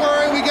 Don't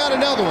worry, we got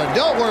another one.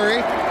 Don't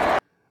worry.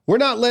 We're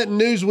not letting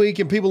Newsweek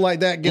and people like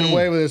that get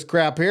away with this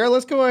crap here.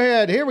 Let's go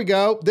ahead. Here we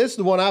go. This is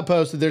the one I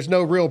posted. There's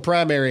no real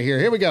primary here.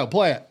 Here we go.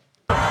 Play it.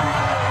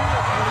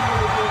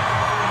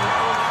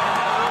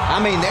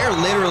 I mean, they're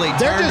literally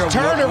just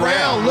turned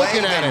around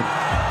looking at him.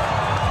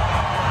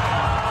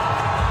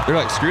 They're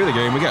like, screw the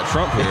game. We got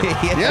Trump here.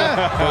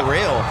 Yeah. For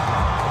real.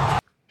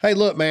 Hey,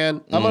 look,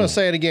 man. I'm going to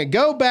say it again.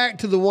 Go back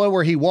to the one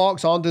where he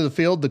walks onto the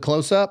field, the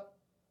close-up,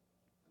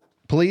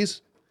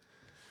 please.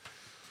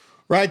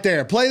 Right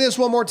there. Play this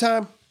one more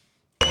time.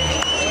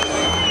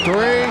 3, 2, 1.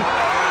 Boom.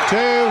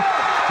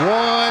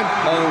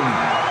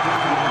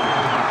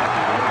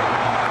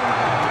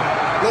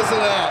 Listen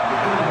to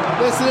that.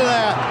 Listen to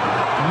that.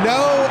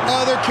 No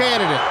other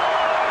candidate.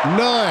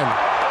 None.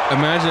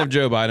 Imagine if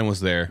Joe Biden was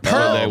there.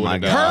 Herb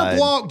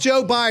walk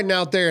Joe Biden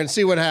out there and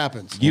see what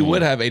happens. You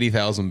would have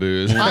 80,000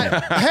 boos.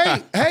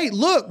 Hey,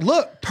 look.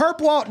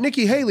 Perp walk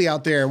Nikki Haley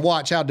out there and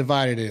watch how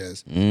divided it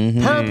is.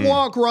 Perp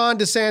walk Ron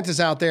DeSantis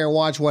out there and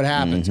watch what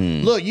happens.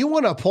 Look, you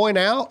want to point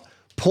out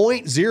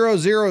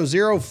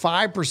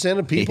 0.0005%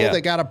 of people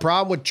that got a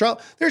problem with Trump.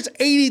 There's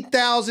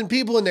 80,000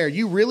 people in there.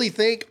 You really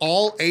think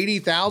all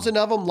 80,000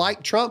 of them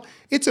like Trump?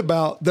 It's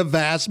about the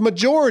vast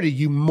majority,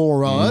 you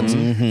morons.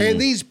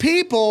 And these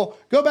people,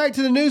 go back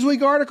to the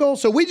Newsweek article.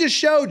 So we just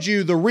showed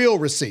you the real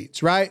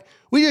receipts, right?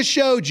 We just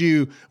showed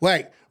you,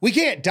 We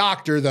can't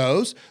doctor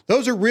those.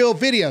 Those are real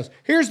videos.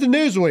 Here's the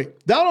Newsweek.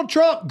 Donald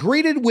Trump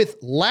greeted with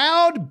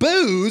loud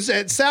boos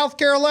at South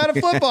Carolina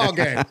football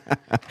game.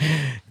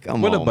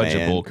 Come What on, a bunch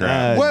man. of bull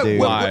crap.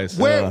 Lies.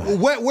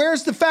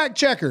 Where's the fact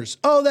checkers?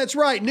 Oh, that's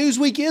right.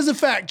 Newsweek is a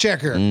fact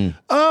checker.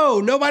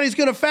 Oh, nobody's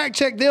going to fact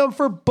check them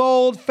for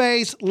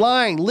bold-faced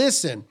lying.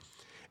 Listen,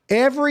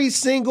 every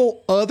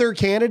single other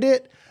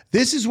candidate,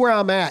 this is where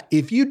I'm at.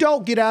 If you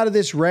don't get out of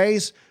this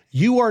race,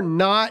 you are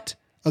not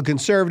a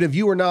conservative.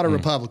 You are not a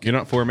Republican. You're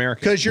not for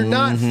America. Because you're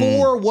not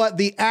for what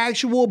the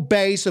actual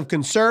base of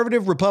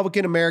conservative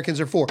Republican Americans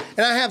are for.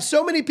 And I have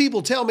so many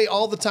people tell me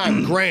all the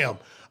time, Graham,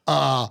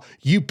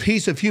 you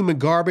piece of human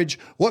garbage,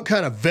 what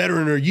kind of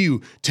veteran are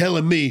you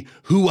telling me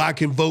who I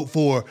can vote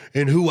for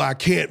and who I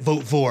can't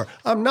vote for?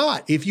 I'm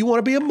not. If you want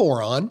to be a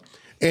moron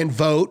and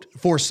vote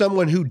for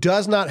someone who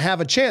does not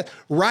have a chance,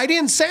 write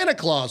in Santa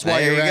Claus while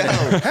There you're you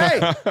at it.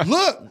 Hey,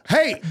 look,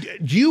 hey,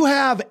 you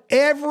have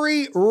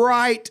every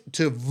right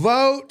to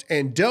vote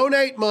and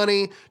donate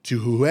money to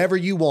whoever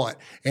you want.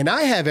 And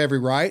I have every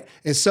right,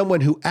 as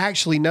someone who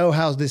actually know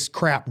how this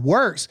crap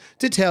works,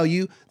 to tell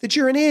you that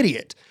you're an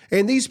idiot.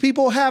 And these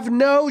people have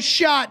no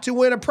shot to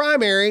win a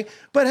primary.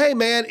 But hey,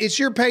 man, it's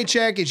your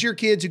paycheck. It's your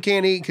kids who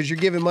can't eat because you're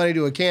giving money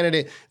to a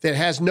candidate that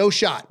has no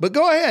shot. But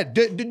go ahead,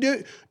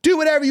 do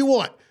whatever you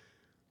want.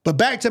 But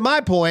back to my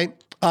point,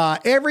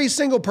 every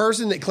single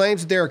person that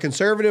claims that they're a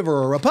conservative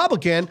or a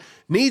Republican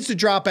needs to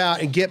drop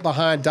out and get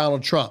behind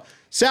Donald Trump.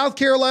 South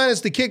Carolina is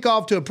the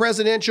kickoff to a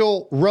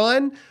presidential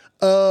run.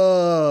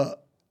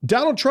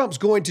 Donald Trump's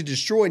going to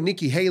destroy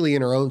Nikki Haley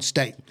in her own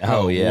state.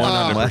 Oh,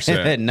 yeah.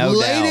 100%. No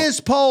Latest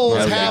doubt. polls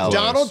No have doubt.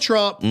 Donald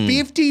Trump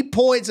 50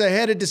 points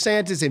ahead of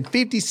DeSantis and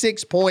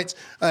 56 points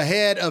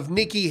ahead of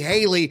Nikki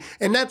Haley,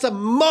 and that's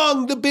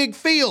among the big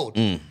field.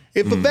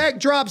 If Vivek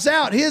drops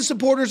out, his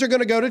supporters are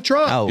going to go to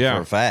Trump. Oh, Yeah.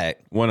 for a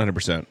fact.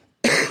 100%.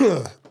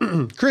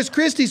 Chris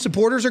Christie's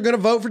supporters are going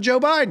to vote for Joe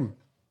Biden.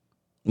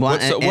 Well,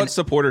 What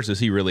supporters does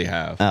he really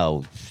have?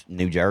 Oh,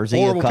 New Jersey,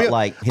 Horrible people.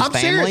 like his I'm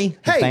family. serious.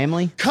 His Hey,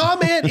 family.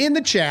 comment in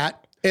the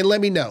chat and let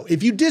me know.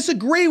 If you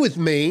disagree with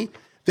me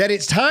that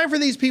it's time for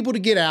these people to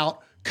get out,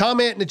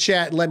 comment in the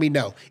chat and let me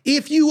know.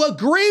 If you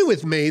agree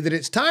with me that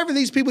it's time for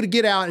these people to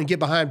get out and get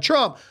behind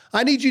Trump,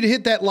 I need you to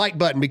hit that like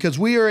button because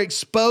we are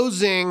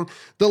exposing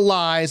the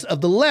lies of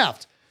the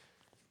left.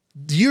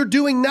 You're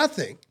doing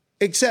nothing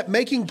except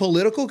making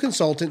political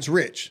consultants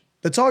rich.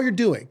 That's all you're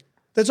doing.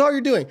 That's all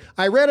you're doing.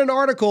 I read an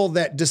article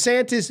that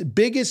DeSantis'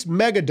 biggest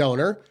mega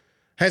donor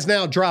has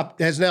now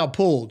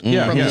pulled from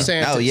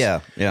DeSantis. Oh,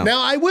 yeah.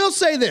 Now, I will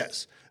say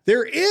this.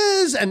 There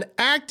is an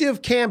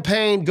active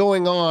campaign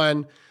going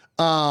on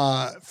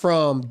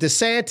from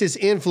DeSantis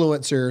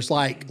influencers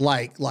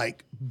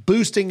like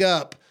boosting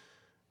up.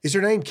 Is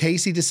her name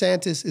Casey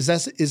DeSantis?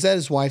 Is that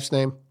his wife's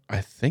name?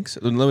 I think so.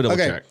 Let me double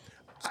check.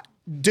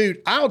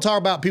 Dude, I don't talk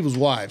about people's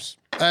wives.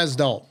 I just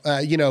don't.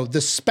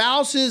 The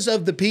spouses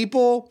of the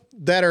people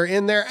that are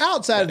in there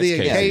outside of the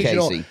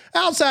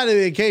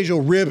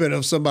occasional ribbon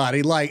of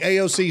somebody like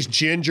AOC's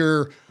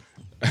ginger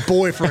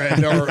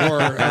boyfriend or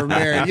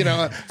married,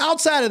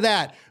 outside of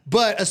that,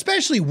 but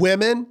especially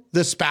women,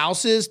 the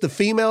spouses, the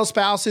female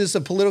spouses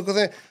of political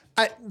thing.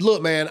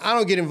 Look, man, I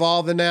don't get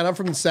involved in that. I'm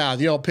from the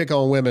South. You don't pick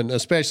on women,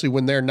 especially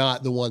when they're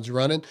not the ones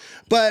running.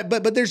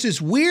 But there's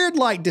this weird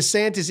like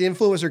DeSantis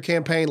influencer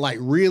campaign, like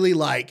really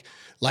like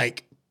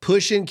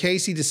pushing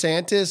Casey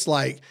DeSantis,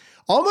 like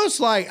almost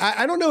like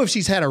I don't know if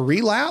she's had a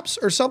relapse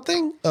or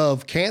something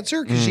of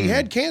cancer because she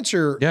had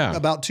cancer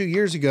about 2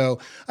 years ago.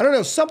 I don't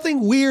know.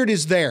 Something weird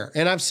is there.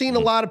 And I've seen a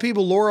lot of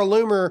people, Laura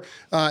Loomer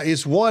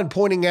is one,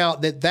 pointing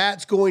out that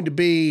that's going to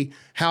be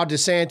how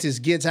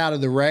DeSantis gets out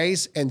of the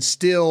race and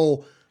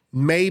still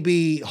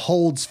maybe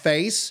holds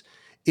face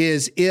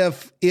is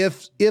if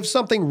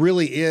something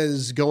really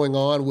is going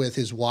on with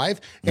his wife.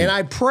 And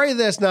I pray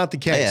that's not the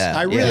case. Yeah,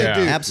 I really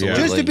do.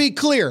 Absolutely. Just to be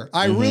clear,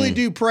 I really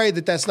do pray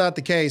that that's not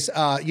the case.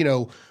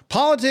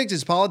 Politics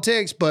is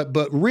politics,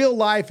 but real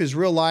life is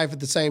real life at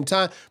the same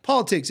time.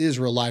 Politics is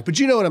real life, but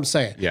you know what I'm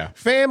saying. Yeah.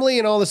 Family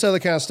and all this other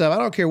kind of stuff. I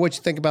don't care what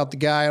you think about the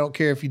guy. I don't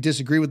care if you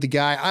disagree with the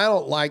guy. I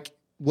don't like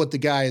what the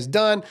guy has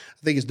done.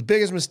 I think it's the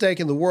biggest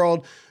mistake in the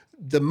world.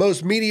 The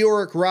most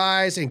meteoric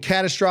rise and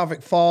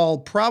catastrophic fall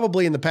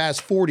probably in the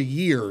past 40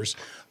 years.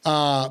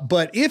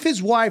 But if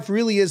his wife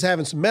really is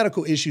having some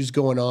medical issues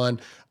going on,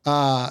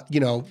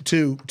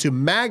 to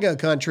MAGA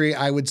country,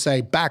 I would say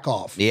back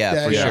off.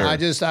 Yeah, for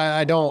sure.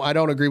 I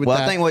don't agree with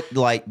that.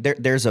 Well, I think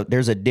there's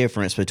a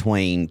difference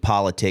between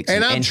politics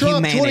and I'm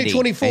Trump humanity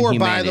 2024,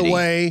 by the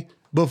way.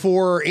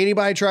 Before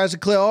anybody tries to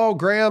claim,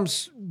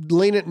 Graham's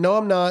leaning. No,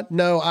 I'm not.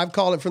 No, I've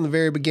called it from the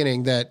very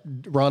beginning that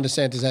Ron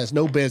DeSantis has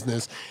no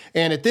business.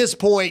 And at this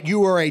point,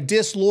 you are a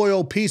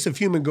disloyal piece of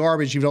human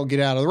garbage. If you don't get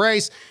out of the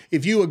race.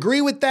 If you agree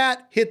with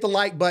that, hit the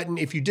like button.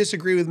 If you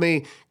disagree with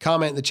me,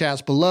 comment in the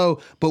chats below.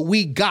 But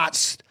we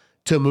got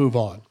to move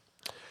on.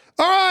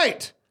 All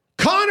right.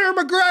 Conor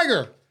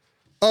McGregor,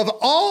 of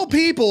all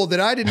people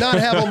that I did not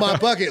have on my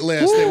bucket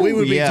list that we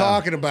would be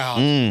talking about.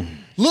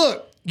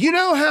 Look, you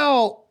know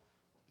how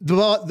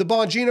the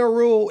Bongino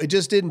rule, it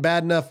just isn't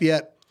bad enough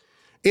yet.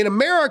 In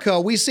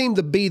America, we seem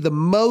to be the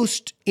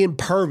most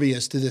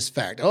impervious to this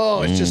fact.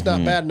 Oh, it's just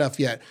not bad enough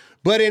yet.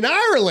 But in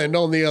Ireland,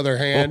 on the other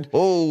hand,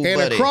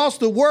 and across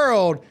the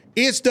world,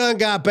 it's done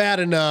got bad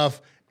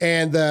enough.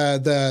 And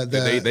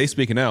they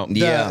speaking out.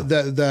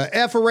 The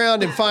F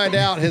around and find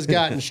out has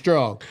gotten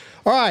strong.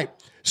 All right.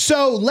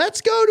 So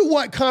let's go to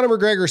what Conor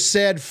McGregor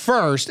said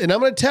first. And I'm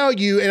going to tell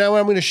you, and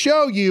I'm going to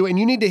show you, and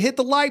you need to hit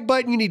the like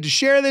button. You need to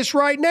share this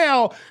right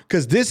now,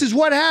 because this is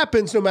what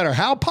happens no matter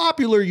how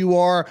popular you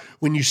are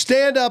when you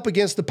stand up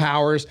against the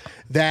powers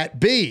that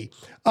be.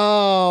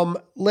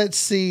 Let's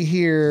see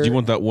here. Do you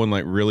want that one,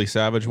 like, really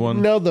savage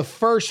one? No, the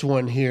first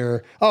one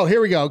here. Oh,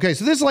 here we go. Okay,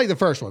 so this is like the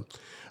first one.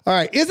 All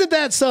right, isn't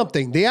that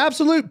something? The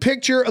absolute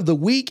picture of the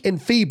weak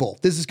and feeble.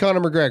 This is Conor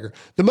McGregor.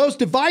 The most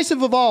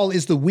divisive of all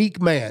is the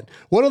weak man.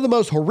 One of the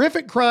most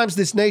horrific crimes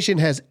this nation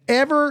has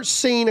ever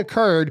seen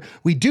occurred.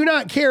 We do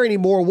not care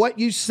anymore what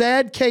you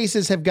sad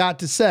cases have got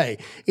to say.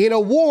 In a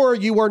war,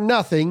 you are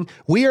nothing.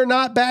 We are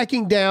not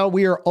backing down.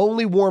 We are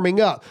only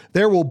warming up.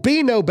 There will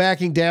be no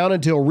backing down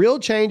until real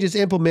change is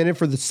implemented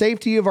for the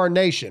safety of our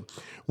nation.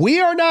 We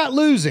are not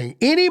losing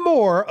any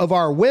more of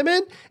our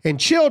women and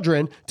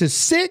children to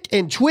sick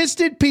and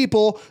twisted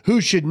people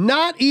who should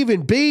not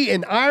even be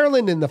in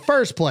Ireland in the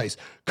first place.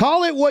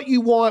 Call it what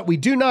you want. We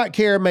do not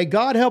care. May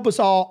God help us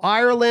all.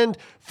 Ireland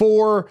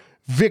for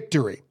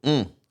victory.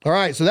 All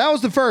right, so that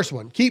was the first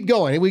one. Keep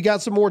going. We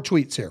got some more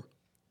tweets here.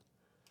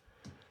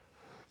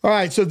 All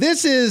right, so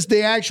this is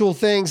the actual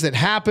things that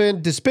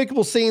happened.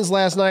 Despicable scenes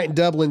last night in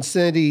Dublin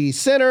City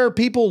Centre.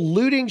 People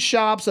looting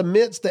shops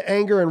amidst the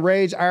anger and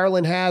rage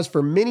Ireland has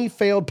for many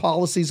failed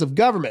policies of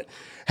government.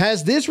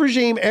 Has this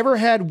regime ever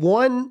had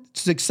one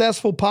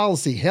successful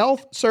policy?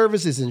 Health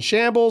services in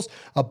shambles,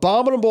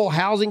 abominable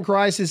housing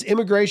crisis,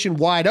 immigration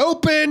wide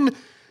open.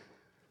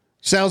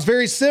 Sounds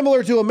very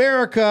similar to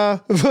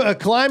America.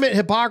 Climate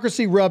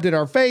hypocrisy rubbed in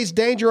our face.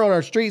 Danger on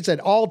our streets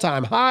at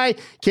all-time high.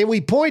 Can we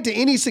point to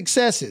any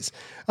successes?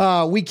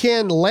 We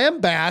can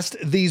lambast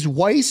these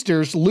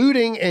wasters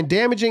looting and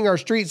damaging our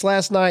streets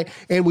last night,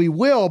 and we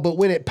will. But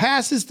when it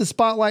passes, the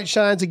spotlight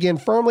shines again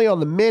firmly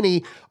on the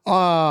many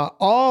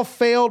all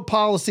failed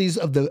policies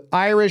of the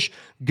Irish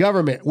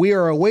government. We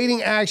are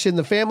awaiting action.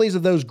 The families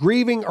of those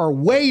grieving are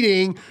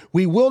waiting.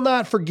 We will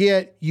not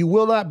forget. You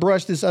will not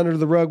brush this under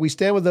the rug. We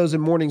stand with those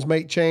in mournings,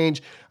 make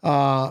change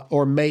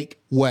or make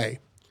way.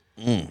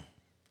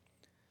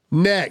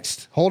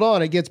 Next. Hold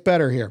on. It gets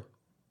better here.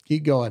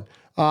 Keep going.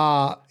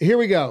 Here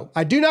we go.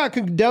 I do not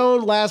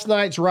condone last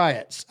night's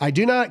riots. I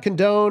do not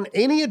condone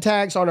any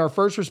attacks on our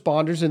first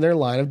responders in their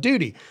line of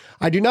duty.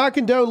 I do not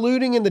condone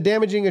looting and the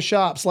damaging of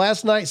shops.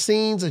 Last night's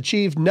scenes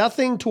achieved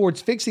nothing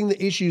towards fixing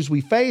the issues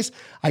we face.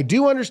 I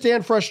do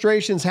understand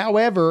frustrations,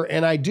 however,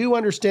 and I do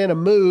understand a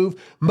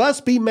move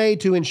must be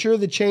made to ensure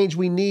the change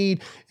we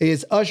need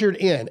is ushered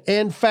in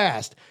and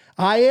fast.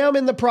 I am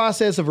in the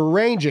process of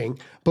arranging.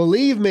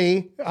 Believe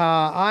me,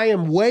 I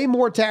am way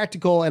more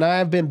tactical and I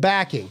have been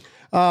backing.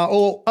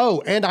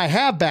 And I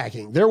have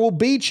backing. There will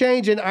be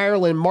change in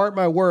Ireland, mark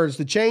my words.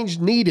 The change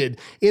needed.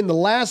 In the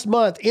last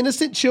month,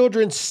 innocent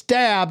children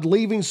stabbed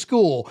leaving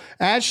school.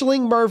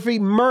 Aisling Murphy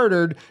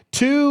murdered.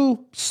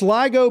 2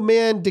 Sligo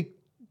men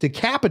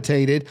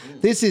decapitated.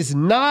 This is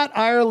not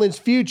Ireland's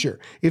future.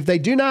 If they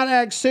do not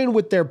act soon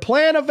with their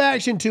plan of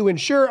action to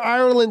ensure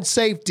Ireland's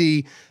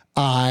safety,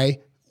 I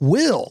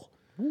will.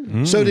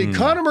 So did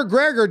Conor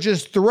McGregor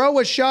just throw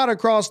a shot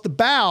across the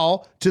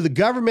bow to the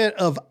government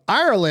of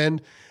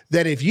Ireland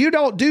that if you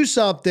don't do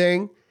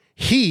something,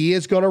 he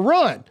is going to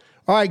run?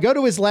 All right, go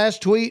to his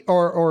last tweet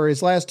or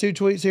his last 2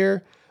 tweets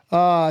here.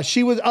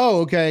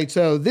 Okay.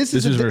 So this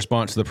is in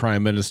response to the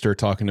prime minister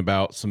talking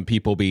about some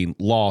people being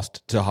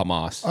lost to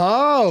Hamas.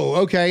 Oh,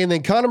 okay. And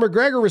then Conor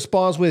McGregor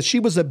responds with, she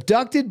was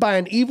abducted by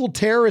an evil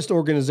terrorist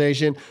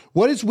organization.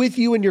 What is with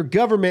you and your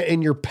government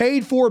and your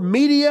paid for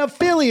media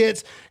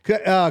affiliates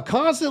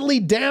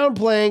constantly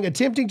downplaying,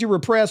 attempting to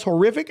repress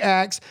horrific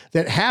acts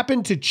that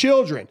happen to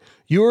children?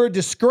 You're a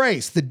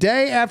disgrace. The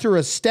day after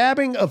a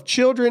stabbing of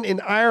children in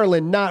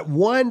Ireland, not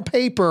one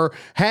paper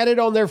had it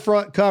on their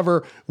front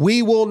cover.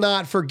 We will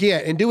not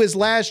forget. And do his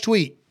last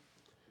tweet.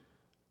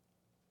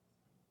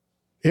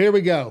 Here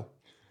we go.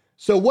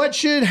 So what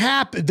should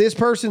happen? This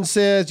person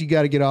says, you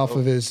got to get off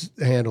of his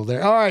handle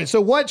there. All right.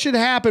 So what should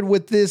happen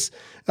with this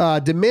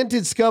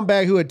demented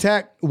scumbag who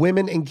attacked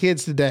women and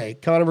kids today?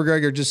 Conor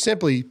McGregor just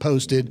simply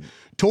posted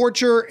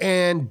torture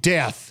and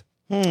death.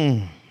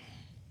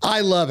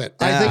 I love it.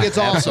 I think it's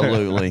awesome.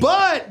 Absolutely.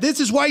 But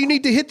this is why you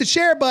need to hit the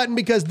share button,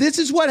 because this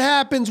is what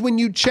happens when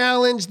you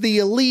challenge the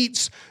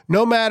elites,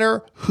 no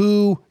matter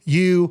who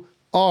you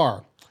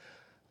are.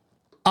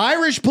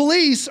 Irish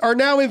police are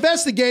now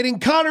investigating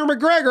Conor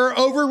McGregor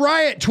over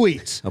riot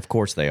tweets. Of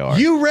course they are.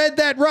 You read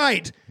that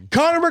right.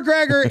 Conor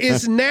McGregor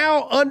is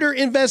now under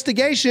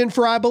investigation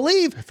for, I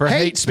believe,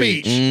 hate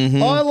speech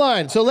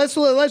online. So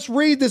let's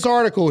read this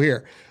article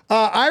here.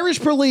 Irish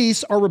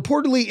police are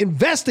reportedly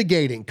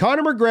investigating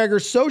Conor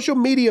McGregor's social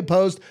media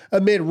post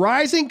amid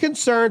rising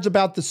concerns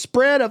about the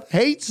spread of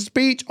hate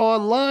speech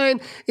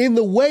online in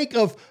the wake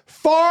of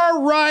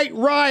far-right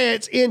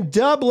riots in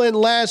Dublin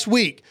last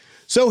week.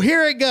 So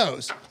here it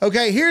goes.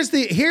 Okay, here's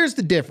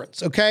the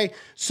difference. Okay,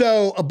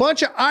 so a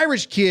bunch of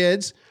Irish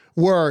kids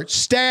were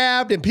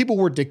stabbed and people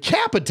were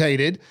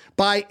decapitated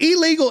by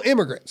illegal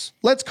immigrants.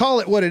 Let's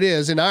call it what it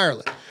is in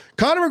Ireland.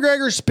 Conor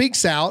McGregor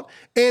speaks out,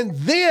 and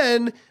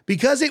then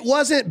because it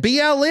wasn't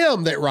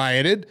BLM that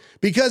rioted,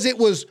 because it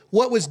was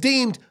what was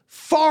deemed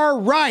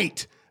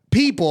far-right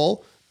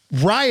people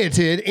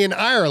rioted in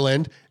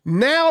Ireland,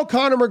 now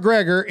Conor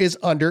McGregor is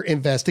under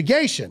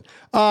investigation.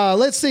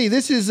 Let's see.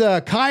 This is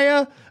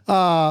Kaya.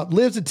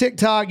 Lives at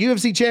TikTok.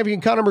 UFC champion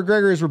Conor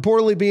McGregor is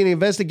reportedly being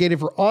investigated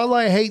for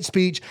online hate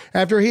speech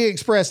after he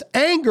expressed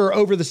anger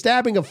over the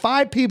stabbing of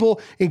 5 people,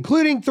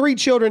 including 3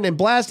 children, and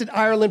blasted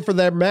Ireland for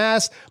their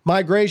mass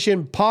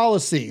migration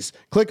policies.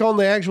 Click on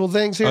the actual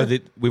things here.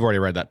 We've already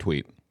read that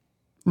tweet.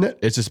 No.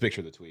 It's just a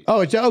picture of the tweet. Oh,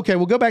 it's okay.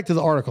 We'll go back to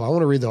the article. I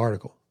want to read the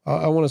article.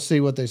 I want to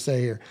see what they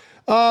say here.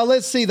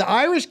 Let's see. The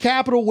Irish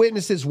capital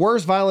witnessed its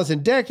worst violence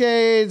in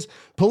decades.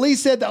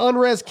 Police said the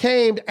unrest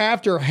came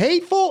after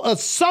hateful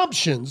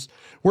assumptions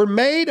were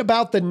made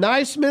about the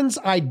knifeman's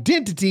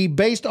identity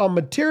based on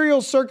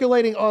material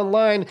circulating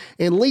online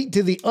and linked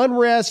to the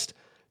unrest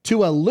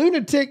to a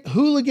lunatic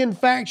hooligan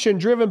faction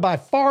driven by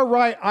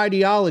far-right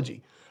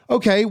ideology.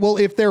 Okay, well,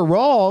 if they're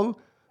wrong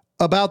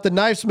about the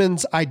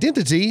knifeman's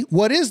identity,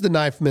 what is the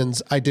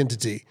knifeman's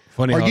identity?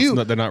 Funny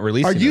how they're not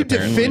releasing Are you it,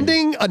 apparently.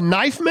 defending a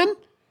knifeman?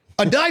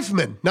 A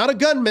knifeman, not a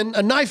gunman,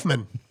 a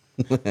knifeman.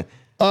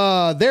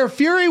 Their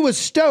fury was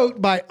stoked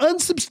by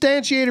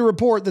unsubstantiated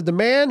report that the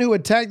man who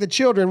attacked the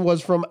children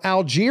was from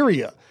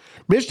Algeria.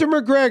 Mr.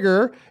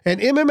 McGregor, an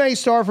MMA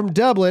star from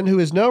Dublin who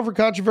is known for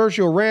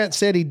controversial rants,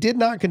 said he did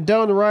not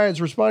condone the riots,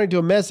 responding to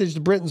a message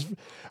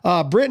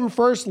to Britain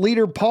First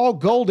leader Paul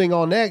Golding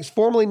on X,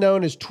 formerly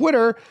known as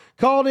Twitter,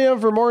 called him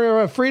for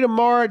more Freedom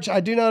March. I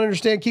do not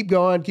understand. Keep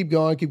going.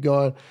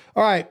 All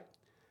right.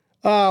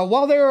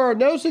 While there are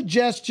no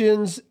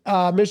suggestions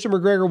Mr.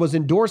 McGregor was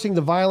endorsing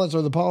the violence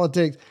or the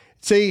politics,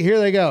 see, here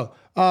they go.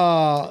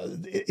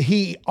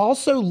 He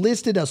also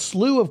listed a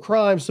slew of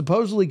crimes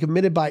supposedly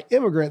committed by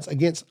immigrants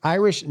against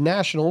Irish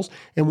nationals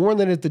and warned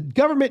that if the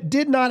government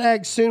did not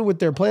act soon with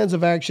their plans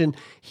of action,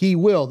 he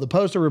will. The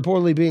posts are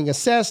reportedly being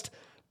assessed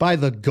by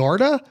the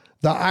Garda,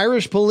 the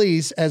Irish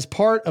police, as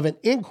part of an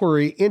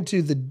inquiry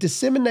into the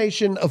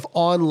dissemination of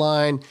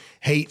online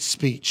hate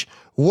speech.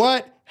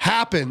 What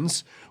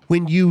happens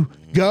when you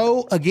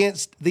go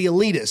against the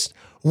elitist?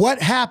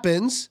 What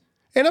happens?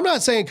 And I'm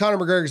not saying Conor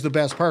McGregor is the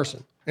best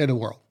person in the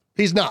world.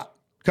 He's not.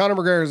 Conor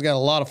McGregor's got a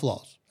lot of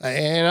flaws.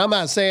 And I'm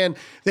not saying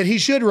that he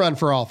should run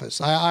for office.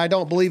 I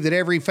don't believe that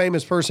every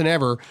famous person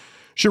ever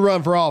should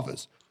run for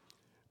office.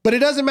 But it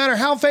doesn't matter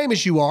how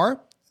famous you are.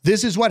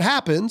 This is what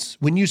happens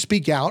when you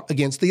speak out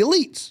against the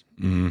elites.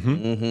 Mm-hmm.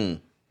 Mm-hmm.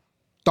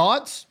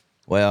 Thoughts?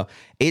 Well,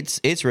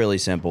 it's really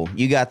simple.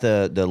 You got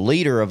the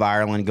leader of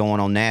Ireland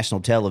going on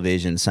national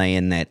television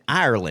saying that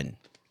Ireland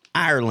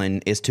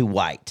is too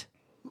white.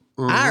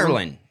 Mm-hmm.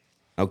 Ireland,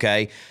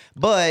 okay?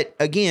 But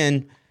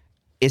again,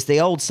 it's the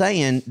old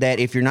saying that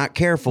if you're not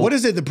careful... What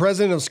is it? The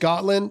president of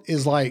Scotland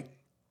is like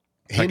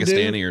Hindu?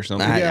 Pakistani or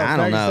something. I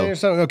don't know. Or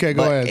something? Okay,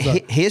 go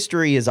ahead.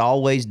 History is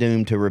always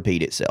doomed to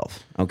repeat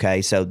itself,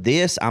 okay? So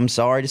this, I'm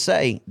sorry to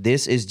say,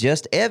 this is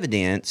just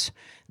evidence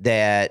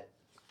that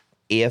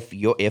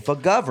if a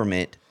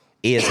government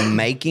is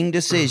making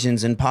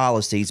decisions and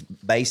policies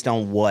based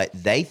on what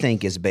they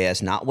think is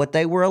best, not what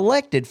they were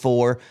elected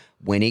for,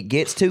 when it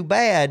gets too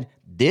bad,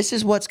 this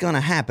is what's going to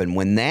happen.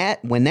 When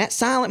that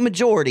silent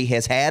majority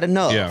has had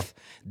enough,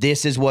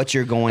 this is what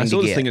you're going to get.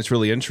 I still think it's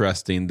really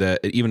interesting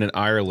that even in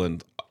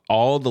Ireland,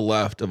 all the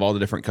left of all the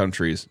different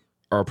countries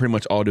are pretty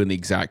much all doing the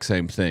exact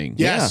same thing.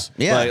 Yes.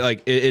 Yeah.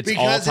 Like it's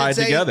because all tied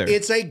together.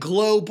 It's a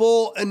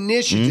global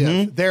initiative.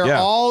 Mm-hmm. They're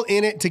all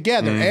in it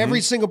together. Mm-hmm.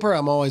 Every single person,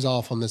 I'm always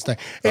off on this thing.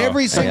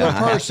 Every single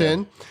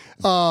person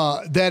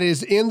that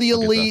is in the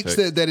elites,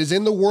 that is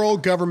in the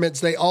world governments,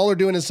 they all are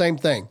doing the same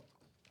thing.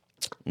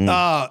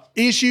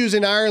 Issues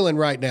in Ireland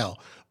right now.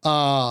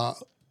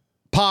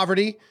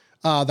 Poverty,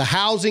 the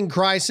housing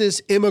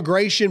crisis,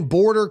 immigration,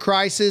 border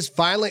crisis,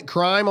 violent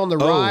crime on the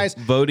rise.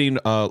 Voting,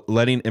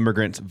 letting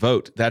immigrants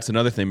vote. That's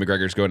another thing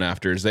McGregor's going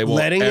after is they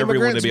want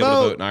everyone to be able to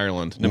vote in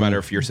Ireland, no matter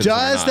if you're citizen or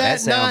not.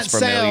 Does that not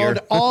sound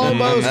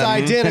almost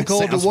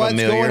identical to what's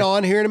going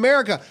on here in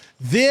America?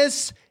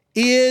 This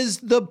is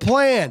the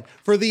plan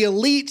for the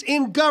elites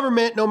in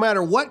government, no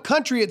matter what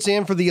country it's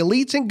in, for the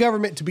elites in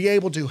government to be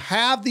able to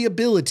have the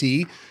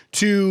ability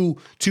to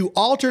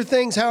alter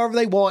things however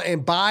they want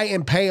and buy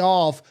and pay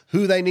off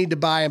who they need to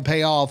buy and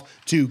pay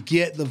off to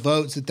get the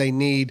votes that they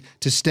need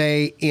to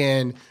stay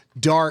in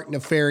dark,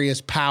 nefarious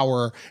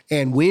power.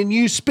 And when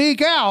you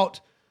speak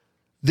out,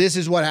 this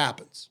is what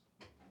happens.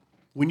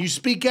 When you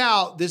speak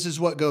out, this is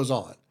what goes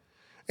on.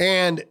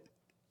 And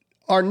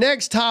our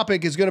next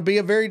topic is going to be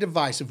a very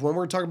divisive one.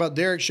 We're talking about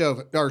Derek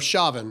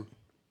Chauvin,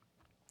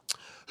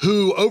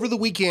 who over the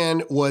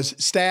weekend was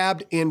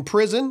stabbed in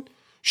prison,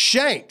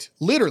 shanked,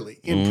 literally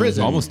in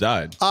prison. Almost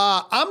died.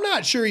 I'm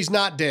not sure he's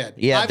not dead.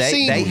 Yeah,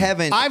 they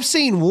haven't. I've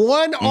seen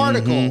one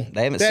article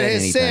They haven't that said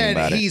has anything said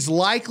about it. he's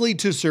likely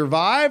to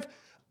survive.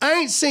 I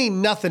ain't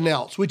seen nothing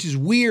else, which is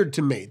weird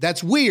to me.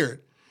 That's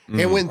weird.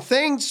 And when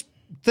things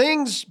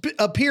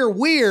appear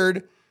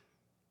weird,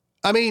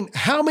 I mean,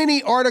 how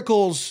many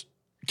articles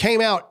came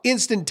out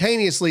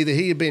instantaneously that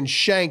he had been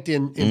shanked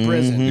in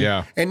prison?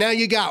 Yeah. And now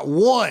you got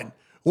one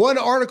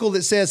article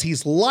that says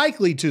he's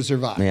likely to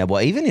survive. Yeah,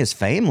 well, even his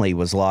family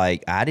was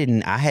like, I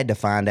had to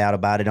find out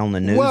about it on the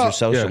news or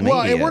social media.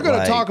 Well, and we're going to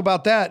like, talk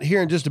about that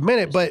here in just a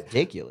minute. But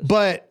ridiculous.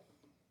 But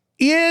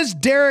is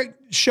Derek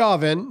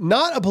Chauvin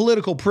not a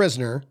political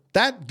prisoner?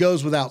 That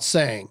goes without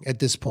saying at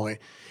this point.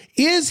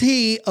 Is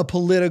he a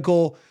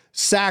political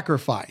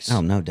sacrifice?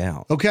 Oh, no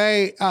doubt.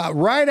 Okay,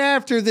 right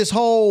after this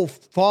whole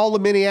fall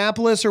of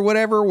Minneapolis or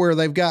whatever, where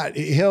they've got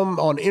him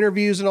on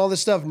interviews and all this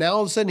stuff, now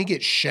all of a sudden he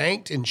gets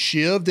shanked and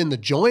shivved in the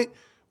joint.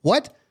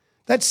 What?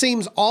 That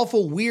seems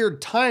awful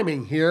weird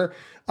timing here.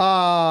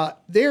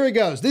 There he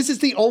goes. This is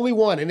the only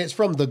one, and it's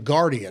from The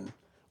Guardian,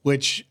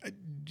 which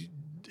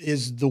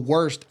is the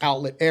worst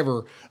outlet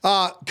ever.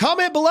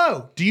 Comment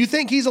below. Do you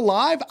think he's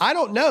alive? I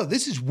don't know.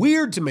 This is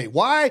weird to me.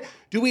 Why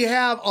do we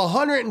have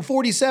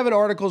 147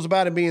 articles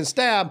about him being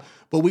stabbed,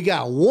 but we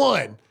got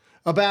one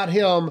about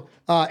him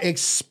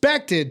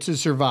expected to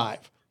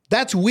survive?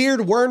 That's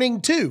weird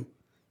wording too.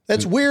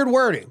 That's weird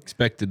wording.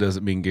 Expected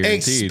doesn't mean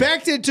guaranteed.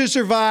 Expected to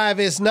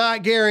survive is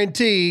not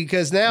guaranteed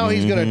because now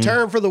he's going to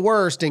turn for the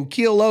worst and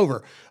keel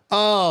over.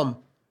 All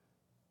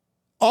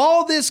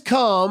this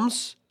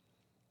comes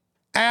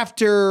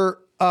after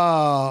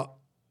the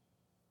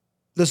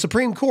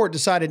Supreme Court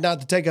decided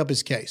not to take up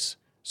his case.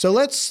 So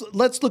let's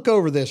look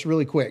over this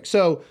really quick.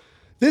 So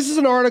this is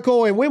an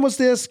article, and when was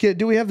this?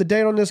 Do we have the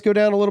date on this? Go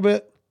down a little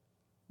bit.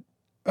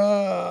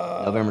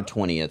 November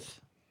 20th.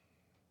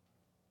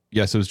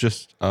 Yes, it was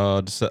just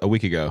a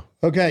week ago.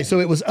 Okay, so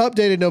it was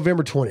updated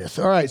November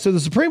 20th. All right, so the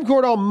Supreme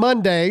Court on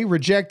Monday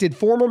rejected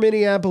former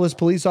Minneapolis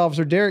police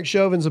officer Derek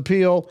Chauvin's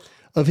appeal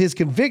of his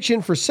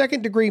conviction for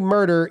second-degree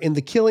murder in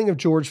the killing of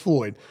George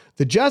Floyd.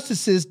 The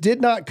justices did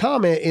not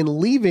comment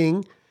in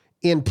leaving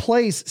in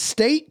place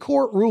state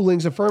court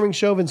rulings affirming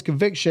Chauvin's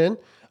conviction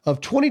of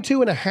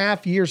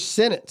 22.5-year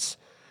sentence.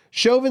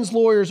 Chauvin's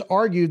lawyers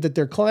argued that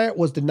their client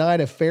was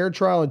denied a fair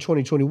trial in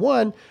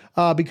 2021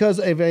 because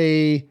of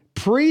a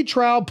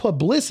pre-trial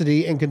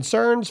publicity and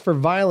concerns for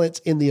violence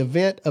in the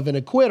event of an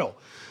acquittal.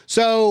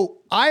 So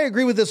I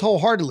agree with this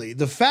wholeheartedly.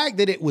 The fact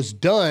that it was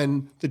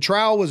done, the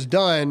trial was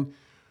done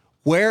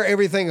where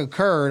everything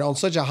occurred on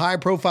such a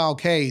high-profile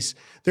case,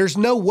 there's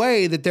no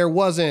way that there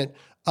wasn't,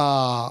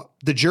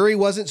 the jury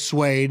wasn't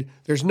swayed.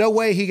 There's no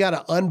way he got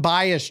an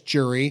unbiased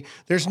jury.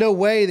 There's no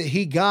way that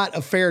he got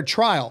a fair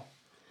trial.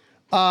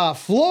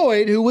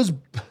 Floyd, who was,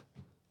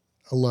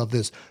 I love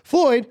this,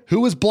 Floyd,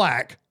 who was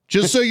black,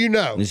 just so you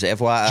know. Just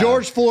FYI.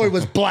 George Floyd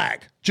was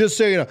black, just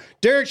so you know.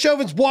 Derek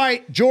Chauvin's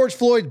white, George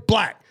Floyd's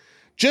black.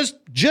 Just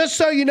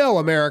so you know,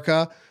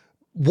 America,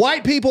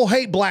 white people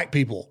hate black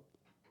people.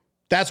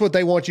 That's what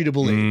they want you to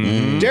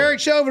believe.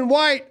 Derek Chauvin,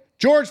 white,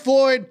 George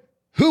Floyd,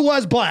 who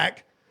was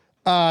black,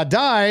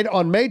 died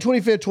on May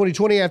 25th,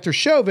 2020 after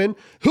Chauvin,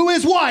 who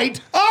is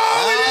white.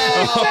 Oh,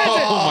 it is!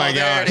 Oh, my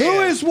God.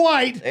 Who is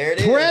white, There it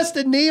pressed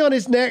a knee on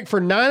his neck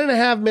for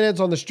 9.5 minutes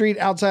on the street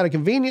outside a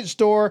convenience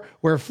store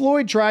where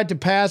Floyd tried to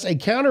pass a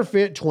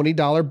counterfeit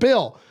 $20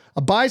 bill.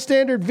 A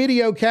bystander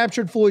video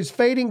captured Floyd's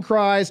fading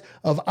cries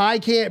of "I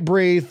can't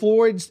breathe."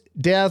 Floyd's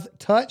death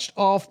touched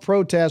off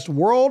protests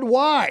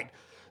worldwide,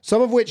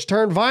 some of which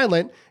turned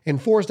violent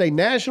and forced a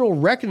national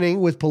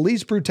reckoning with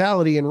police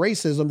brutality and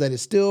racism that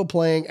is still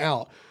playing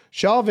out.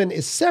 Chauvin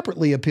is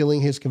separately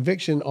appealing his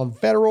conviction on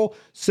federal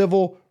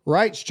civil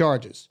rights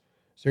charges.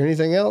 Is there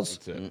anything else?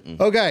 That's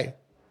it. Okay.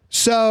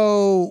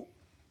 So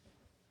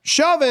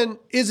Chauvin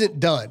isn't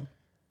done.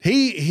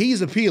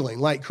 He's appealing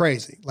like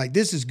crazy. Like,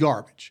 this is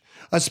garbage.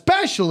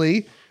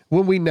 Especially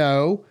when we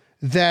know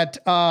that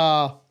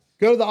go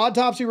to the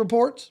autopsy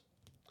reports.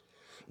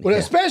 Well,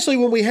 especially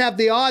when we have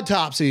the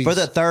autopsies For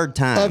the third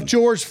time. of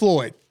George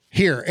Floyd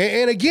here.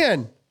 And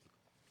again,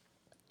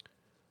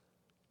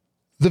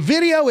 the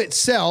video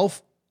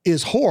itself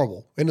is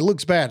horrible and it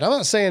looks bad. I'm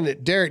not saying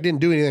that Derek didn't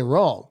do anything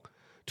wrong.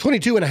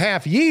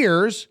 22.5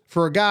 years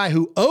for a guy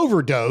who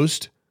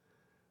overdosed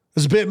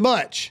is a bit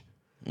much.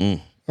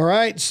 All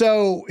right,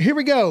 so here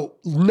we go.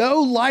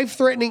 No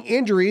life-threatening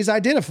injuries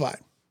identified.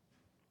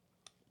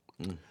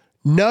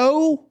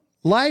 No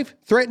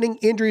life-threatening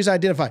injuries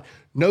identified.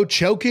 No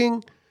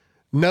choking,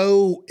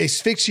 no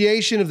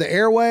asphyxiation of the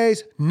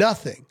airways,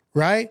 nothing,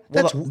 right?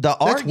 Well,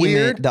 That's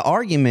weird. The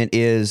argument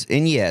is,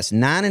 and yes,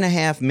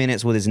 9.5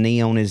 minutes with his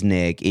knee on his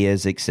neck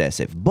is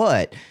excessive.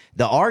 But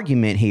the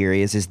argument here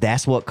is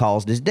that's what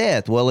caused his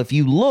death. Well, if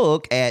you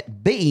look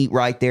at B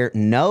right there,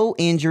 no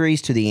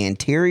injuries to the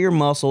anterior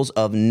muscles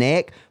of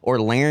neck or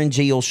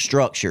laryngeal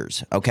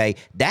structures. Okay,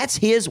 that's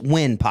his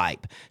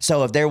windpipe.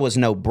 So if there was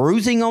no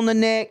bruising on the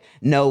neck,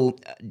 no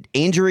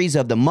injuries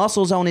of the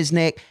muscles on his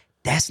neck,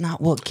 That's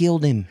not what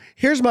killed him.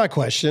 Here's my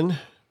question.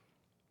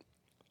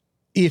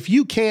 If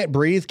you can't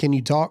breathe, can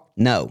you talk?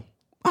 No.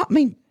 I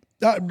mean,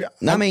 I'm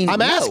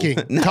no. asking.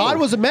 No. Todd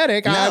was a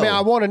medic. No.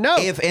 I want to know.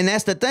 And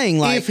that's the thing.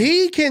 Like, if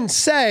he can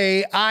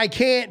say, I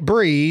can't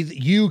breathe,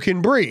 you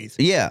can breathe.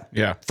 yeah,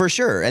 for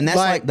sure. And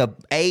that's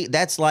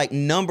that's like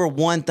number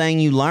one thing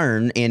you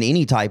learn in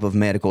any type of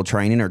medical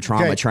training or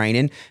trauma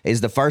training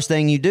is the first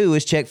thing you do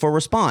is check for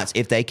response.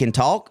 If they can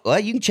talk, well,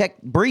 you can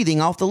check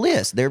breathing off the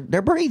list. They're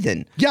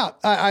breathing. Yeah,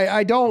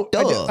 I don't.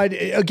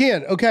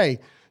 Again, okay.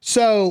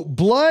 So,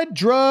 blood,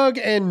 drug,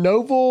 and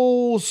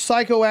novel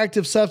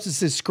psychoactive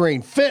substances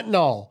screen.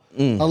 Fentanyl.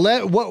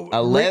 11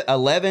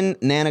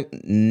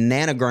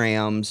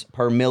 nanograms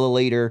per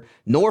milliliter.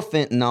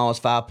 Norfentanyl is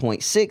 5.6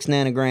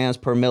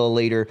 nanograms per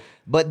milliliter.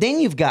 But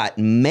then you've got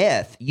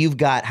meth. You've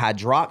got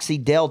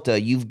hydroxy delta.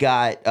 You've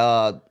got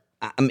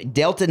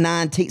delta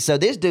 9T. So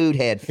this dude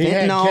had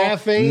fentanyl,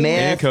 caffeine,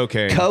 meth,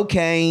 and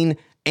cocaine,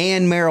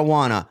 and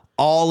marijuana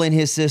all in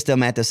his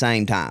system at the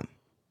same time.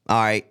 All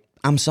right.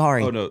 I'm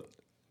sorry. Oh, no.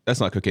 That's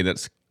not cocaine.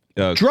 That's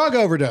drug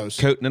overdose.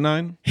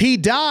 cotinine. He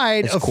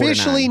died It's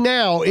officially Cortinine.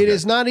 now. It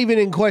is not even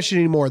in question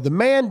anymore. The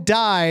man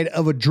died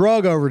of a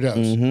drug overdose.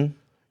 Mm-hmm.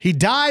 He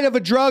died of a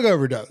drug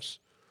overdose.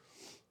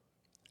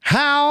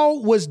 How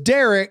was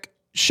Derek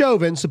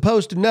Chauvin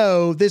supposed to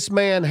know this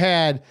man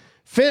had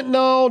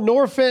fentanyl,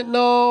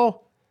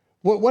 norfentanyl?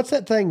 What's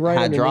that thing right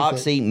underneath it?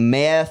 Hydroxy,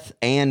 meth,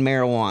 and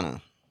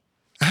marijuana.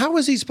 How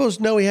was he supposed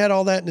to know he had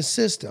all that in his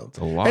system?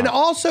 a lot. And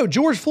also,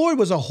 George Floyd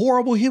was a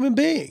horrible human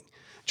being.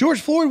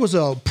 George Floyd was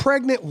a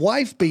pregnant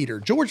wife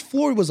beater. George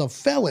Floyd was a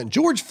felon.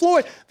 George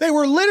Floyd, they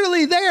were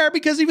literally there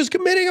because he was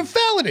committing a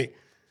felony.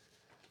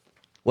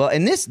 Well,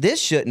 and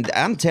this shouldn't.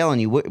 I'm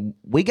telling you,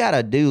 they got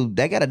to do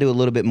a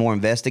little bit more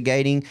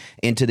investigating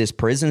into this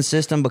prison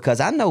system, because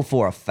I know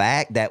for a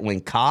fact that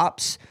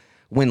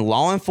when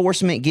law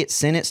enforcement gets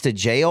sentenced to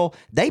jail,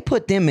 they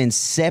put them in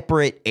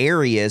separate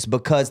areas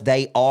because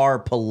they are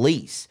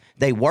police.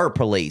 They were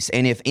police.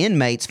 And if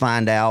inmates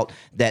find out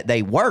that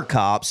they were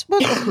cops,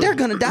 well, they're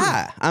going to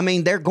die. I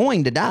mean, they're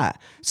going to die.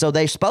 So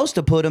they're supposed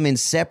to put them in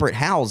separate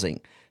housing.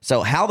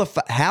 So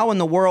how in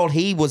the world if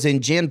he was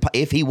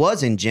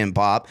in Gen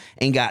Pop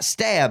and got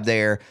stabbed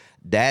there,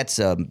 that's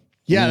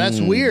that's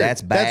weird.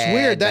 That's bad. That's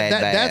weird. Bad.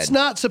 That's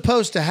not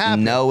supposed to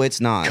happen. No,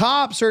 it's not.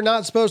 Cops are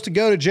not supposed to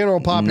go to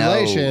general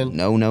population.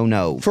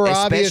 No. For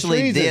obvious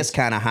especially reasons. this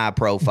kind of high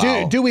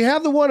profile. Do we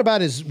have the one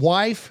about his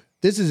wife?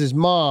 This is his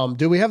mom.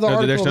 Do we have the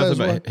article There's about nothing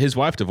his about his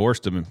wife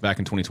divorced him back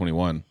in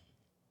 2021.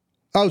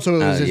 Oh, so it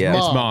was his yeah.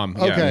 mom. His mom,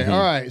 yeah. Okay, Mhm.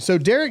 all right. So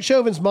Derek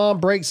Chauvin's mom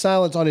breaks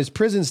silence on his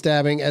prison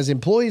stabbing as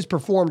employees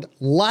performed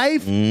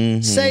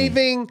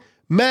life-saving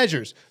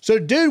measures. So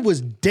dude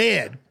was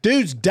dead.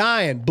 Dude's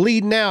dying,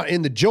 bleeding out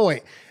in the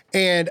joint.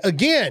 And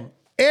again,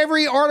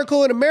 every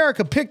article in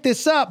America picked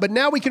this up, but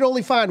now we can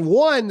only find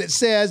one that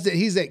says that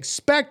he's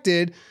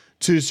expected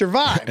to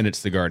survive. And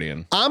it's The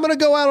Guardian. I'm going to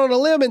go out on a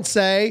limb and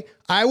say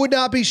I would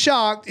not be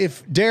shocked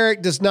if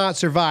Derek does not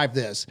survive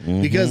this,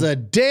 because a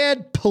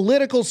dead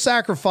political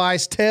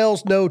sacrifice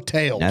tells no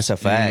tales. That's a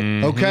fact.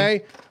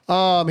 Okay?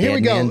 Here we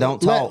Dead go. men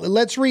don't talk.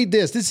 Let's read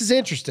this. This is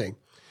interesting.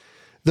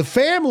 The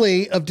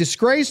family of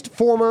disgraced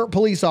former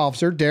police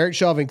officer Derek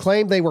Chauvin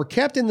claimed they were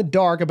kept in the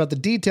dark about the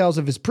details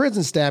of his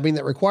prison stabbing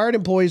that required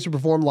employees to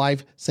perform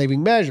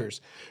life-saving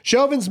measures.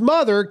 Chauvin's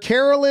mother,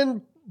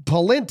 Carolyn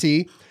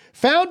Palenti,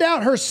 found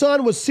out her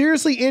son was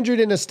seriously injured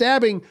in a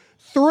stabbing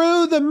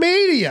through the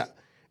media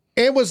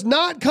and was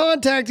not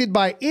contacted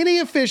by any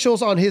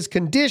officials on his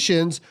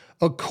conditions,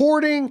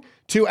 according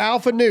to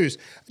Alpha News.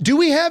 Do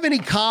we have any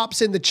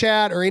cops in the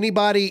chat or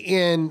anybody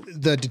in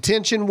the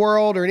detention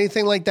world or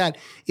anything like that?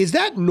 Is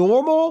that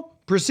normal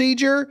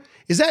procedure?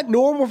 Is that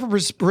normal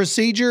for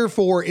procedure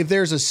for if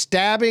there's a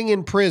stabbing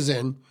in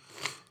prison,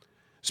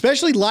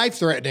 especially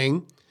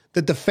life-threatening,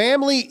 that the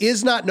family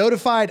is not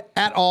notified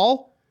at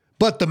all,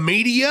 but the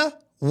media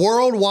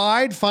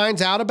worldwide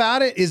finds out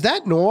about it? Is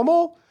that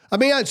normal? I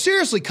mean,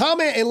 seriously,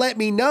 comment and let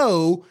me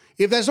know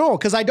if that's normal,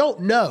 because I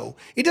don't know.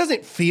 It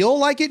doesn't feel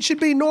like it should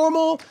be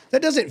normal.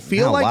 That doesn't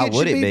feel No, like why it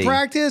would should it be be?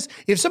 practiced.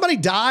 If somebody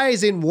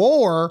dies in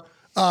war,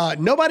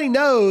 nobody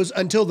knows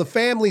until the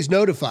family's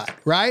notified,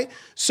 right?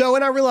 So,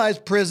 and I realize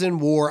prison,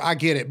 war, I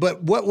get it.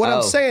 But what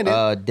I'm saying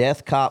is...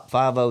 Death Cop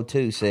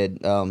 502 said,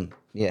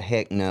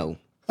 heck no.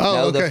 Oh,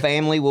 no, okay. the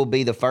family will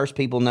be the first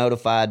people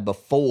notified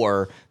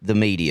before the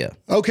media.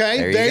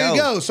 Okay, there you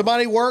go. go.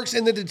 Somebody works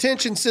in the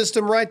detention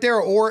system right there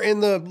or in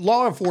the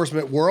law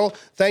enforcement world.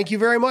 Thank you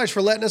very much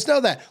for letting us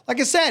know that. Like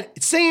I said,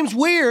 it seems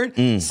weird,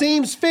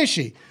 seems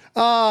fishy.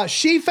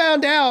 She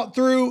found out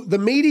through the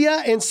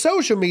media and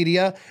social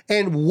media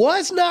and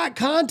was not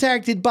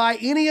contacted by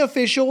any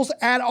officials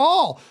at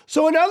all.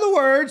 So in other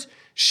words,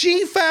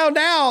 she found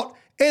out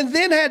and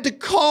then had to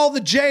call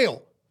the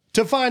jail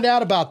to find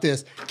out about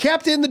this,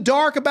 kept in the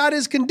dark about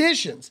his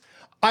conditions.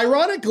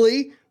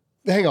 Ironically,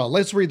 hang on,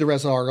 let's read the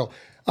rest of the article.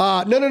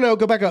 No,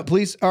 go back up,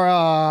 please.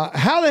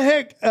 How the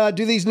heck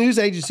do these news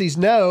agencies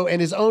know,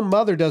 and his own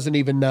mother doesn't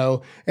even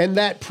know, and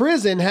that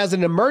prison has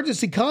an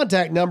emergency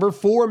contact number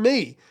for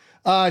me?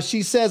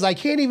 She says, I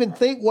can't even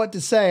think what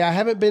to say. I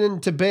haven't been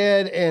into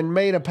bed and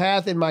made a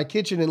path in my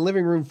kitchen and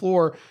living room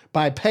floor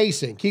by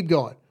pacing. Keep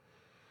going.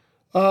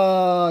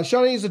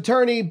 Shawnee's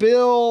attorney,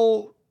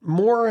 Bill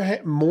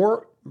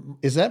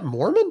is that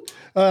Mormon?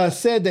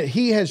 Said that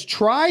he has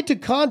tried to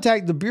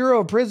contact the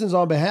Bureau of Prisons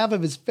on behalf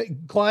of his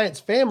client's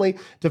family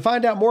to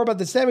find out more about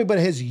the stabbing, but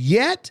has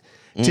yet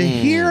to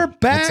hear back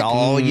That's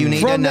all you need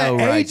to from know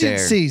the right there.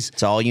 agencies.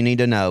 That's all you need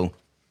to know.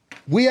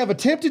 We have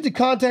attempted to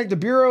contact the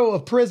Bureau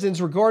of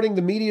Prisons regarding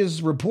the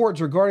media's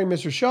reports regarding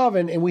Mr.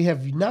 Chauvin, and we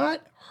have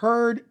not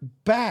heard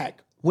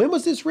back. When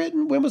was this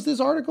written? When was this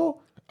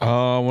article?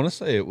 I want to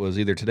say it was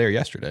either today or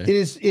yesterday.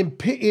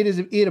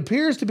 It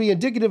appears to be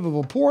indicative of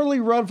a poorly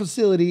run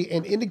facility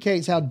and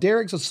indicates how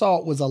Derek's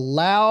assault was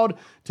allowed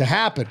to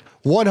happen.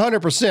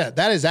 100%.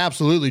 That is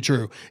absolutely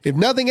true. If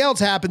nothing else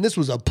happened, this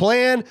was a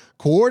planned,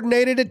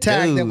 coordinated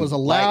attack that was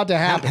allowed to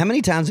happen. How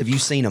many times have you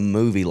seen a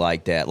movie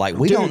like that? Like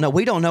we don't know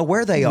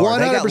where they are. 100%.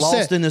 They got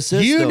lost in the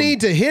system. You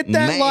need to hit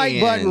that like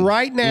button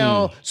right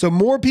now so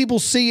more people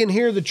see and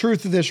hear the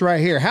truth of this right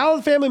here. How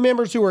the family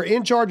members who are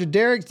in charge of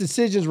Derek's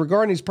decisions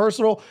regarding his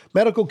personal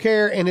medical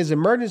care and his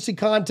emergency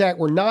contact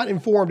were not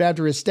informed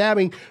after his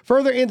stabbing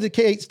further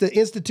indicates the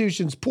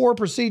institution's poor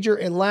procedure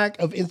and lack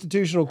of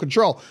institutional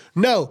control.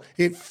 No,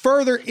 it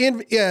further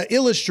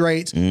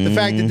illustrates the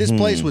fact that this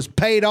place was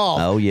paid off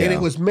and it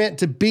was meant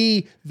to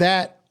be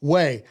that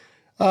way.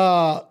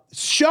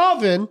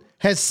 Chauvin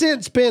has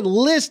since been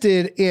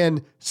listed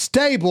in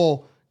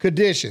stable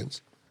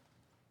conditions.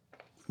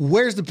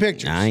 Where's the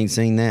pictures? I ain't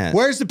seen that.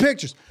 Where's the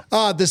pictures?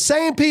 The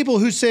same people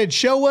who said,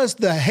 show us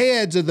the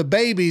heads of the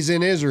babies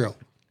in Israel.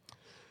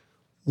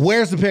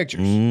 Where's the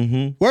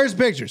pictures? Where's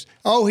the pictures?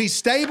 Oh, he's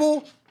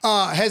stable.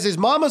 Has his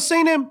mama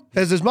seen him?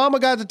 Has his mama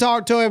got to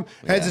talk to him?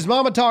 Has his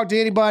mama talked to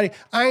anybody?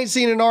 I ain't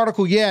seen an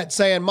article yet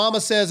saying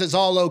mama says it's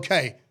all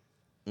okay.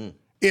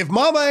 If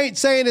mama ain't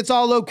saying it's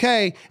all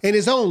okay and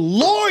his own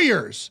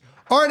lawyers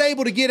aren't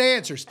able to get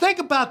answers, think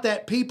about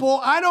that,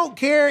 people. I don't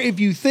care if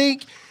you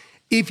think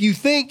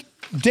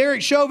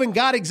Derek Chauvin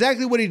got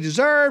exactly what he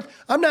deserved.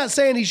 I'm not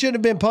saying he shouldn't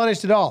have been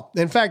punished at all.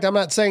 In fact, I'm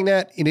not saying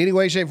that in any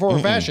way, shape, form, or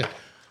fashion.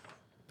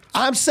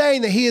 I'm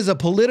saying that he is a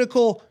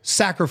political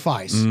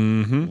sacrifice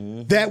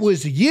that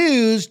was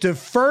used to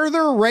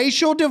further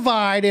racial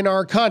divide in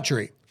our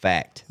country.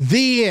 Fact.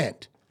 The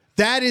end.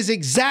 That is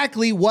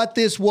exactly what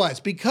this was,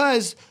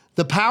 because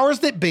the powers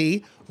that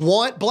be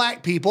want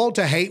black people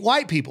to hate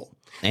white people.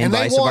 And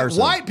they want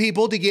white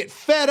people to get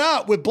fed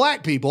up with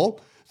black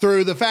people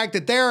through the fact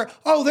that they're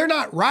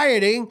not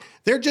rioting.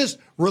 They're just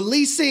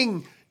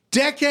releasing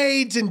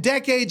decades and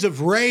decades of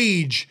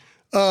rage.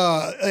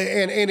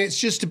 And it's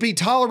just to be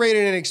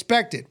tolerated and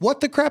expected. What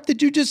the crap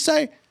did you just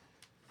say?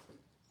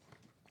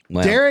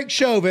 Well, Derek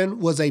Chauvin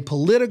was a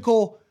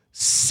political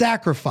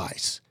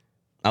sacrifice.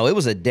 Oh, it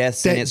was a death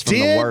sentence from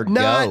the word go.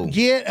 Did not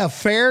get a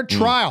fair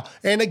trial.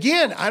 And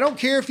again, I don't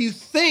care if you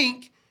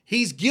think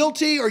he's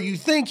guilty or you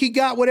think he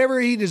got whatever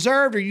he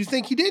deserved or you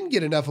think he didn't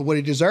get enough of what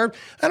he deserved.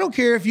 I don't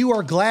care if you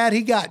are glad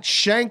he got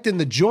shanked in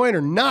the joint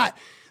or not.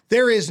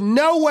 There is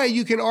no way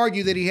you can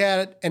argue that he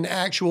had an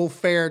actual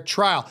fair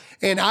trial.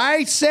 And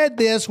I said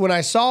this when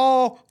I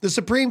saw the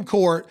Supreme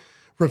Court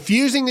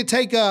refusing to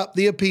take up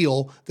the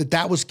appeal,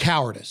 that was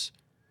cowardice.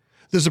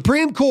 The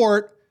Supreme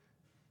Court,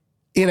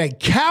 in a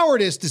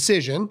cowardice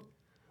decision,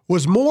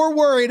 was more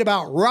worried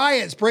about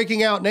riots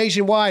breaking out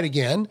nationwide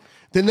again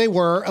than they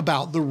were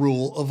about the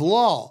rule of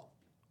law.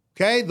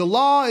 Okay? The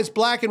law is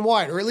black and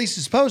white, or at least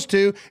it's supposed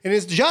to, and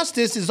its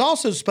justice is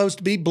also supposed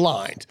to be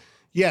blind.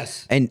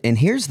 Yes. And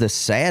here's the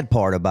sad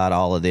part about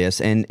all of this,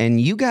 and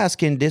you guys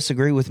can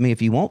disagree with me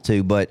if you want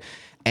to, but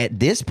at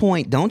this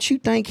point, don't you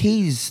think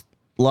he's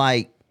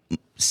like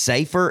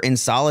safer in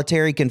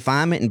solitary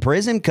confinement in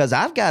prison? Because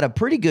I've got a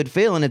pretty good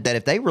feeling that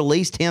if they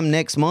released him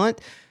next month,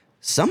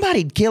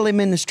 somebody'd kill him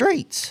in the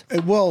streets.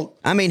 Well,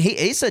 I mean,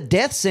 it's a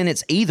death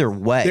sentence either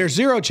way. There's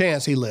zero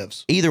chance he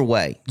lives. Either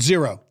way.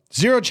 Zero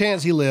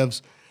chance he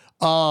lives.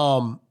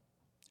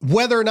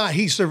 Whether or not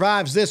he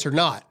survives this or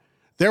not.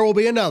 There will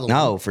be another one.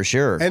 No, for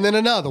sure. And then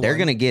another one. They're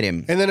going to get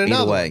him. And then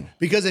another way. one.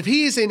 Because if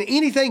he's in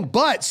anything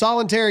but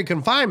solitary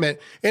confinement,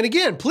 and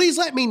again, please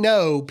let me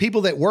know,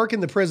 people that work in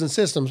the prison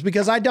systems,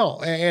 because I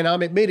don't, and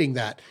I'm admitting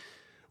that.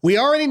 We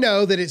already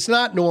know that it's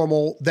not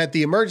normal that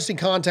the emergency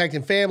contact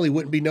and family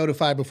wouldn't be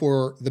notified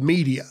before the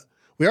media.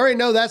 We already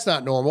know that's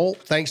not normal,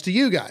 thanks to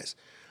you guys.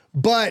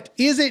 But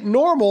is it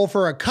normal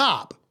for a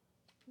cop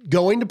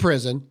going to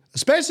prison,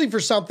 especially for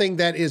something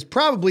that is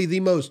probably the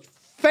most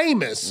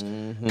famous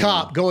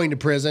cop going to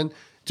prison,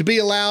 to be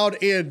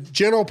allowed in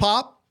general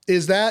pop?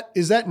 Is that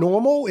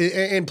normal?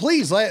 And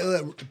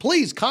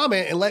please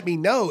comment and let me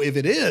know if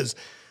it is.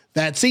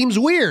 That seems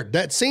weird.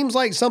 That seems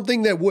like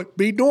something that would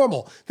be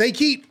normal. They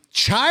keep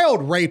child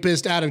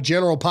rapists out of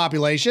general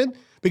population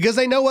because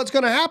they know what's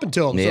going to happen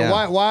to them. Yeah.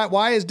 So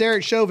why is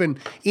Derek Chauvin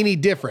any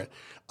different?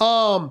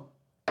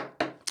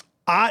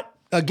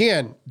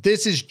 Again,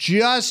 this is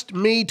just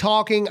me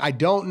talking. I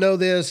don't know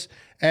this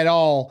at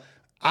all.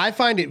 I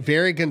find it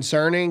very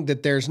concerning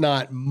that there's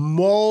not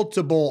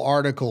multiple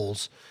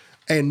articles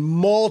and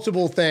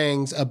multiple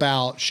things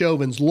about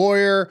Chauvin's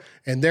lawyer,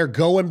 and they're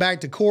going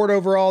back to court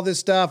over all this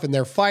stuff, and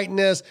they're fighting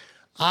this.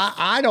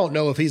 I don't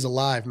know if he's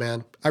alive,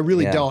 man. I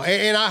really don't.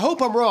 And I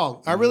hope I'm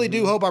wrong. I really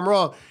do hope I'm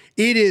wrong.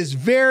 It is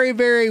very,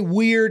 very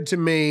weird to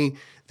me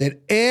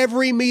that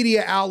every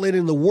media outlet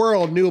in the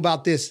world knew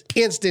about this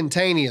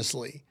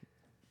instantaneously.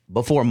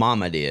 Before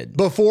Mama did.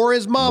 Before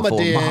his mama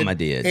did. Before Mama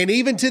did. And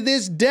even to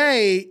this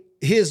day,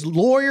 his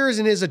lawyers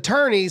and his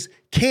attorneys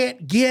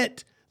can't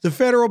get the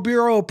Federal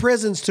Bureau of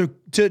Prisons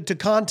to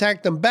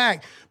contact them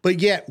back. But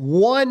yet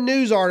one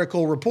news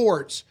article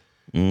reports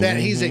that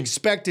he's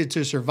expected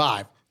to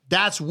survive.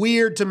 That's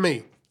weird to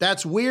me.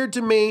 That's weird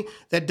to me.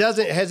 That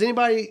doesn't, has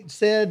anybody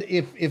said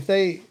if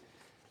they...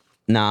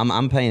 No,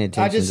 I'm paying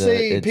attention. I just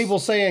see people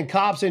saying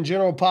cops in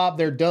general pop,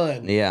 they're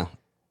done. Yeah.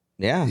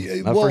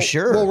 Yeah. Well, for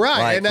sure. Well, right.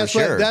 Like, and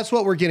that's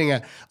what we're getting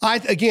at. I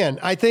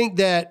think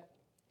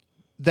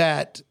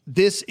that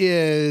this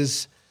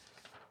is,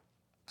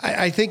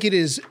 I think it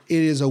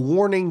is a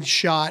warning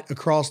shot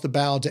across the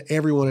bow to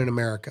everyone in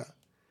America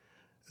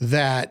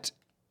that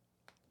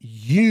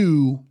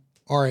you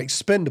are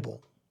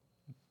expendable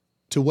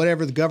to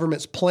whatever the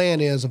government's plan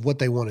is of what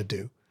they want to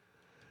do.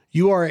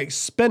 You are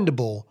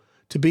expendable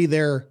to be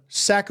their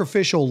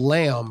sacrificial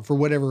lamb for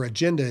whatever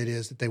agenda it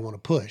is that they want to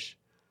push.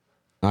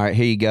 All right,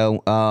 here you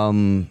go.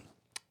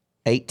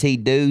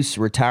 8T Deuce,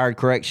 retired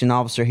correction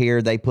officer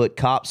here. They put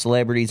cops,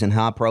 celebrities, and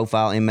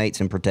high-profile inmates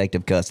in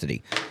protective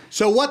custody.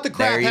 So what the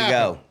crap there you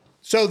happened? Go.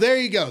 So there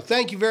you go.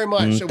 Thank you very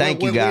much. So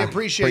thank you, guy. We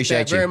appreciate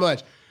that very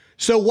much.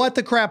 So what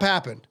the crap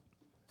happened?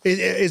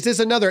 Is this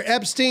another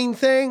Epstein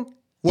thing?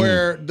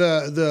 Where the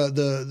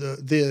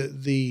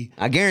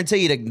I guarantee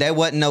you that there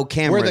wasn't no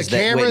cameras where the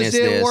cameras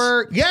didn't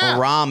work. Yeah,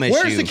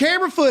 Where's the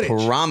camera footage?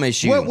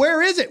 Promise you.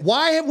 Where is it?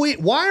 Why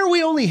are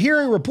we only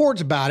hearing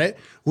reports about it?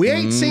 We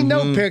ain't seen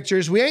no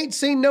pictures. We ain't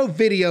seen no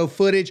video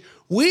footage.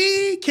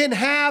 We can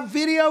have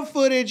video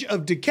footage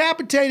of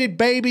decapitated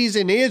babies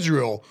in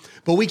Israel,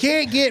 but we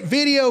can't get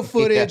video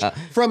footage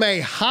from a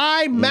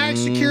high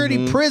max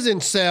security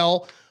prison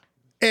cell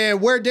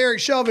and where Derek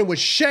Chauvin was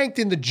shanked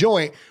in the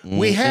joint.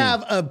 We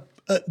have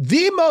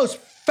the most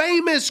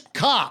famous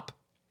cop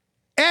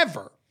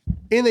ever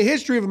in the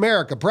history of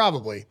America,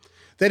 probably,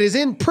 that is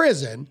in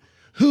prison,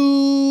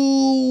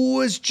 who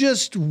was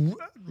just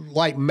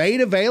like made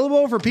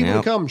available for people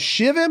to come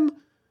shiv him.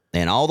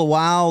 And all the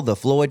while, the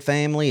Floyd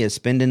family is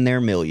spending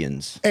their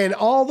millions. And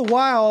all the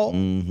while,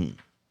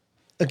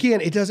 again,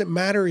 it doesn't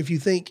matter if you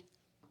think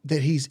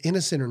that he's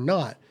innocent or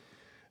not.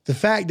 The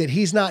fact that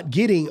he's not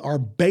getting our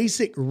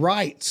basic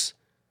rights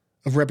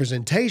of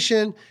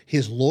representation,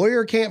 his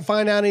lawyer can't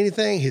find out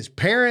anything, his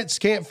parents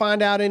can't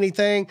find out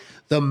anything,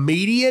 the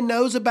media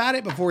knows about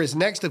it before his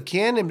next of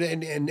kin,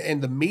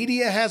 and the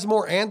media has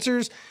more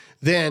answers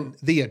than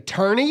the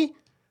attorney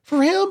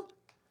for him.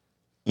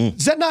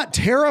 Does that not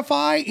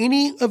terrify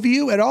any of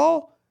you at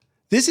all?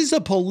 This is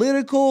a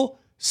political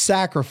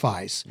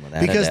sacrifice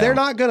because they're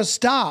not going to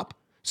stop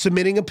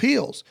submitting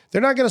appeals.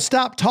 They're not going to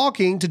stop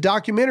talking to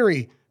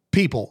documentary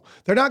people.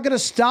 They're not going to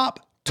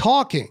stop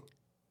talking.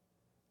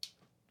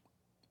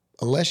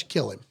 Unless you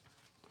kill him,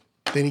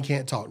 then he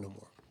can't talk no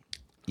more.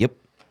 Yep.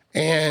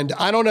 And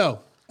I don't know.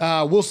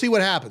 We'll see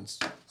what happens.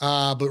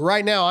 But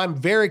right now, I'm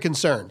very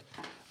concerned.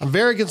 I'm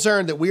very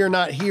concerned that we are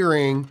not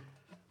hearing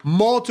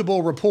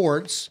multiple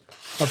reports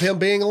of him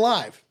being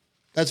alive.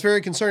 That's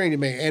very concerning to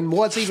me. And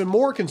what's even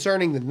more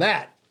concerning than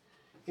that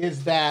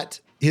is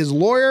that his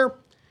lawyer,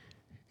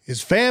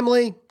 his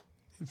family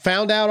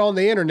found out on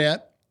the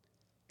internet,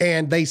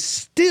 and they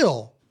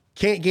still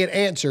can't get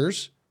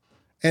answers.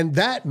 And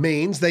that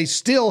means they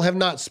still have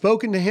not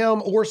spoken to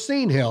him or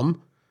seen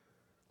him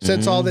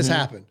since all this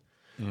happened.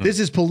 This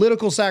is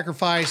political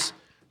sacrifice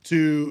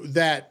to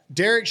that.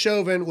 Derek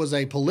Chauvin was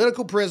a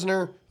political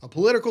prisoner, a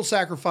political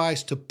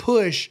sacrifice to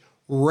push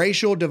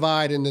racial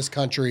divide in this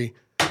country.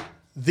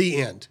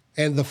 The end.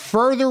 And the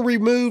further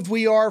removed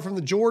we are from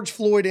the George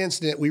Floyd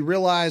incident, we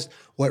realize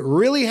what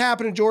really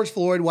happened to George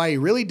Floyd, why he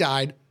really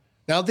died.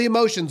 Now that the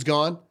emotion's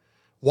gone,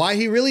 why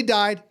he really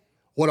died,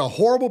 what a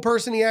horrible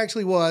person he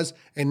actually was.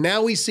 And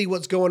now we see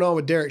what's going on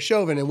with Derek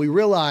Chauvin, and we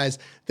realize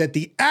that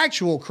the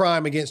actual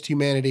crime against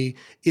humanity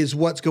is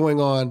what's going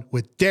on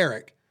with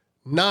Derek,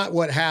 not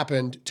what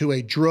happened to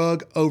a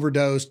drug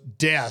overdose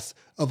death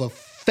of a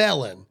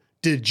felon,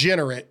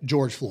 degenerate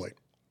George Floyd.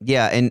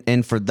 Yeah,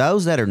 and for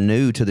those that are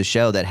new to the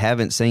show that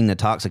haven't seen the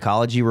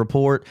toxicology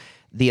report,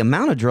 the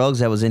amount of drugs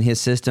that was in his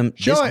system.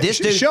 Show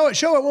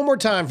it one more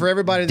time for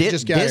everybody that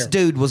just got here. This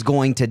dude was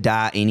going to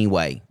die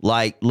anyway,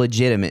 like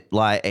legitimate.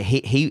 Like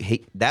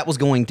he that was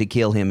going to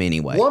kill him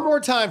anyway. One more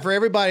time for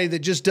everybody that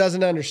just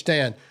doesn't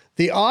understand.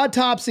 The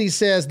autopsy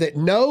says that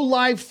no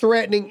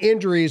life-threatening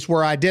injuries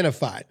were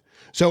identified.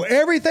 So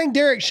everything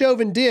Derek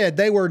Chauvin did,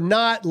 they were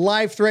not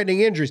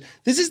life-threatening injuries.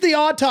 This is the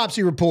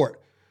autopsy report.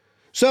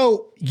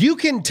 So you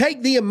can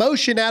take the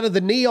emotion out of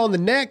the knee on the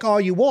neck all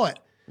you want.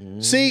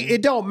 See,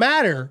 it don't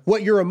matter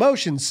what your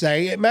emotions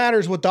say. It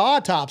matters what the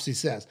autopsy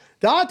says.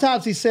 The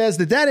autopsy says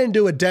that didn't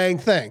do a dang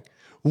thing.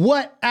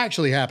 What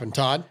actually happened,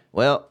 Todd?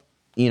 Well,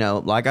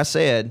 like I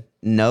said,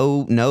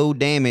 no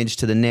damage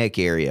to the neck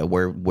area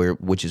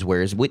which is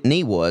where his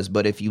knee was.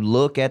 But if you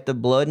look at the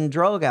blood and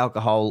drug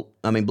alcohol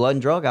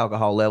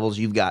levels,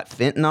 you've got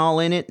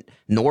fentanyl in it,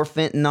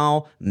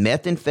 norfentanyl,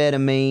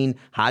 methamphetamine,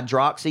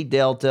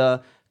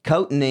 hydroxydelta,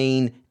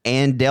 cotinine,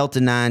 and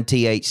delta-9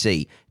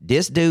 THC.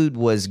 This dude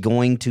was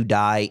going to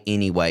die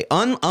anyway,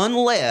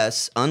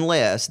 unless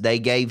they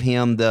gave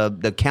him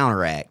the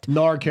counteract.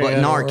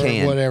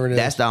 Narcan or whatever it is.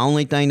 That's the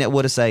only thing that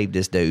would have saved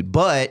this dude.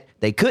 But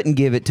they couldn't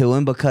give it to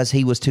him because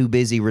he was too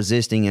busy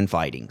resisting and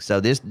fighting. So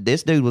this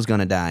dude was going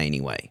to die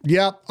anyway.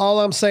 Yep.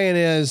 All I'm saying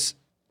is,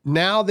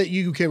 now that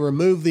you can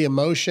remove the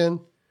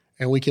emotion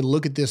and we can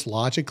look at this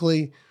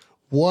logically,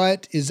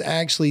 what is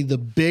actually the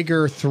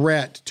bigger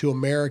threat to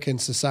American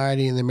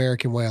society and the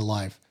American way of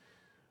life?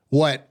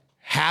 What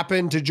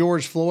happened to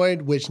George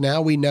Floyd, which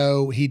now we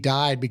know he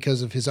died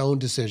because of his own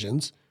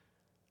decisions,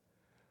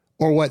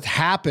 or what's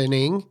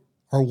happening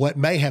or what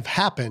may have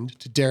happened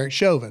to Derek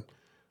Chauvin?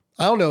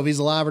 I don't know if he's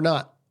alive or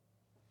not.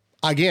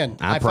 Again,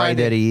 I pray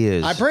that he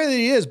is. I pray that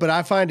he is, but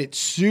I find it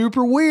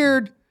super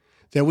weird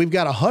that we've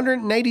got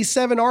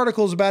 187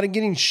 articles about him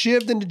getting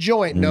shivved into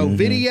joint. No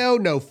video,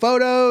 no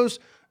photos,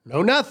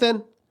 no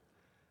nothing.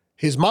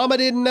 His mama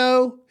didn't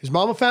know. His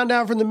mama found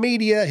out from the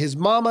media. His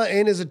mama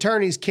and his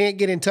attorneys can't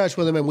get in touch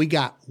with him. And we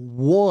got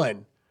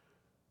one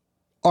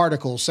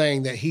article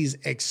saying that he's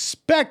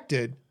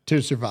expected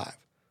to survive.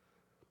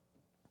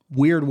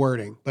 Weird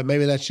wording, but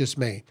maybe that's just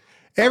me.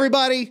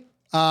 Everybody,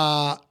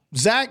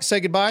 Zach, say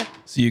goodbye.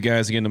 See you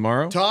guys again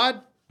tomorrow.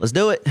 Todd. Let's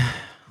do it.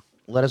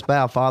 Let us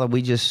bow. Father,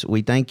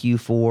 we thank you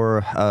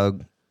for a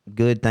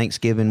good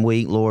Thanksgiving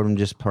week. Lord, I'm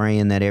just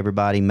praying that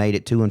everybody made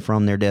it to and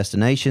from their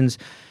destinations.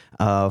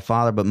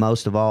 Father, but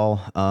most of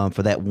all,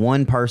 for that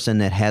one person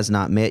that has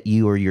not met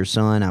you or your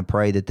son, I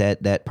pray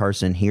that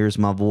person hears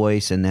my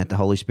voice and that the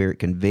Holy Spirit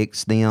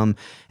convicts them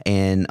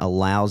and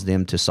allows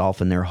them to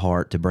soften their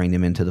heart to bring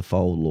them into the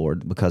fold,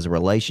 Lord, because a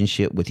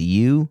relationship with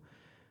you,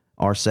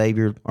 our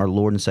Savior, our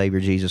Lord and Savior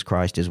Jesus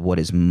Christ, is what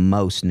is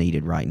most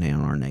needed right now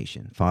in our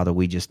nation. Father,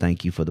 we just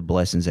thank you for the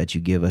blessings that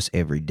you give us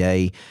every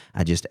day.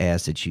 I just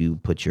ask that you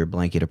put your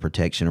blanket of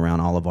protection around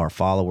all of our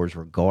followers,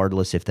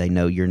 regardless if they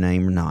know your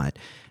name or not.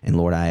 And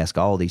Lord, I ask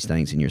all these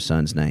things in your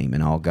Son's name.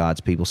 And all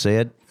God's people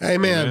said,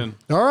 Amen.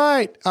 All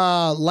right.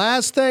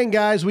 Last thing,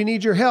 guys, we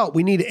need your help.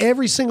 We need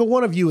every single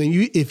one of you. And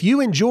if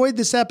you enjoyed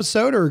this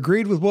episode or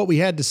agreed with what we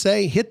had to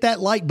say, hit that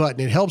like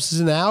button. It helps us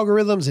in the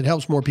algorithms. It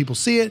helps more people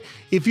see it.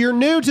 If you're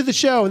new to the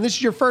show and this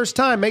is your first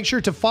time, make sure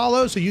to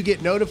follow so you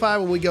get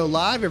notified when we go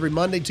live every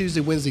Monday,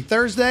 Tuesday, Wednesday,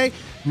 Thursday,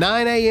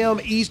 9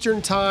 a.m.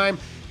 Eastern time.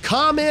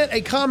 Comment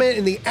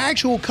in the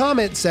actual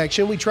comment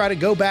section. We try to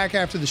go back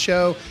after the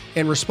show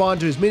and respond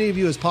to as many of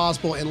you as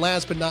possible. And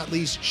last but not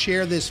least,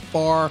 share this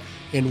far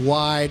and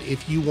wide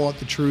if you want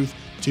the truth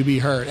to be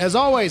heard. As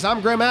always, I'm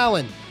Graham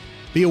Allen.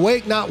 Be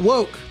awake, not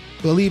woke.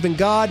 Believe in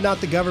God, not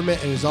the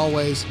government. And as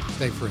always,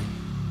 stay free.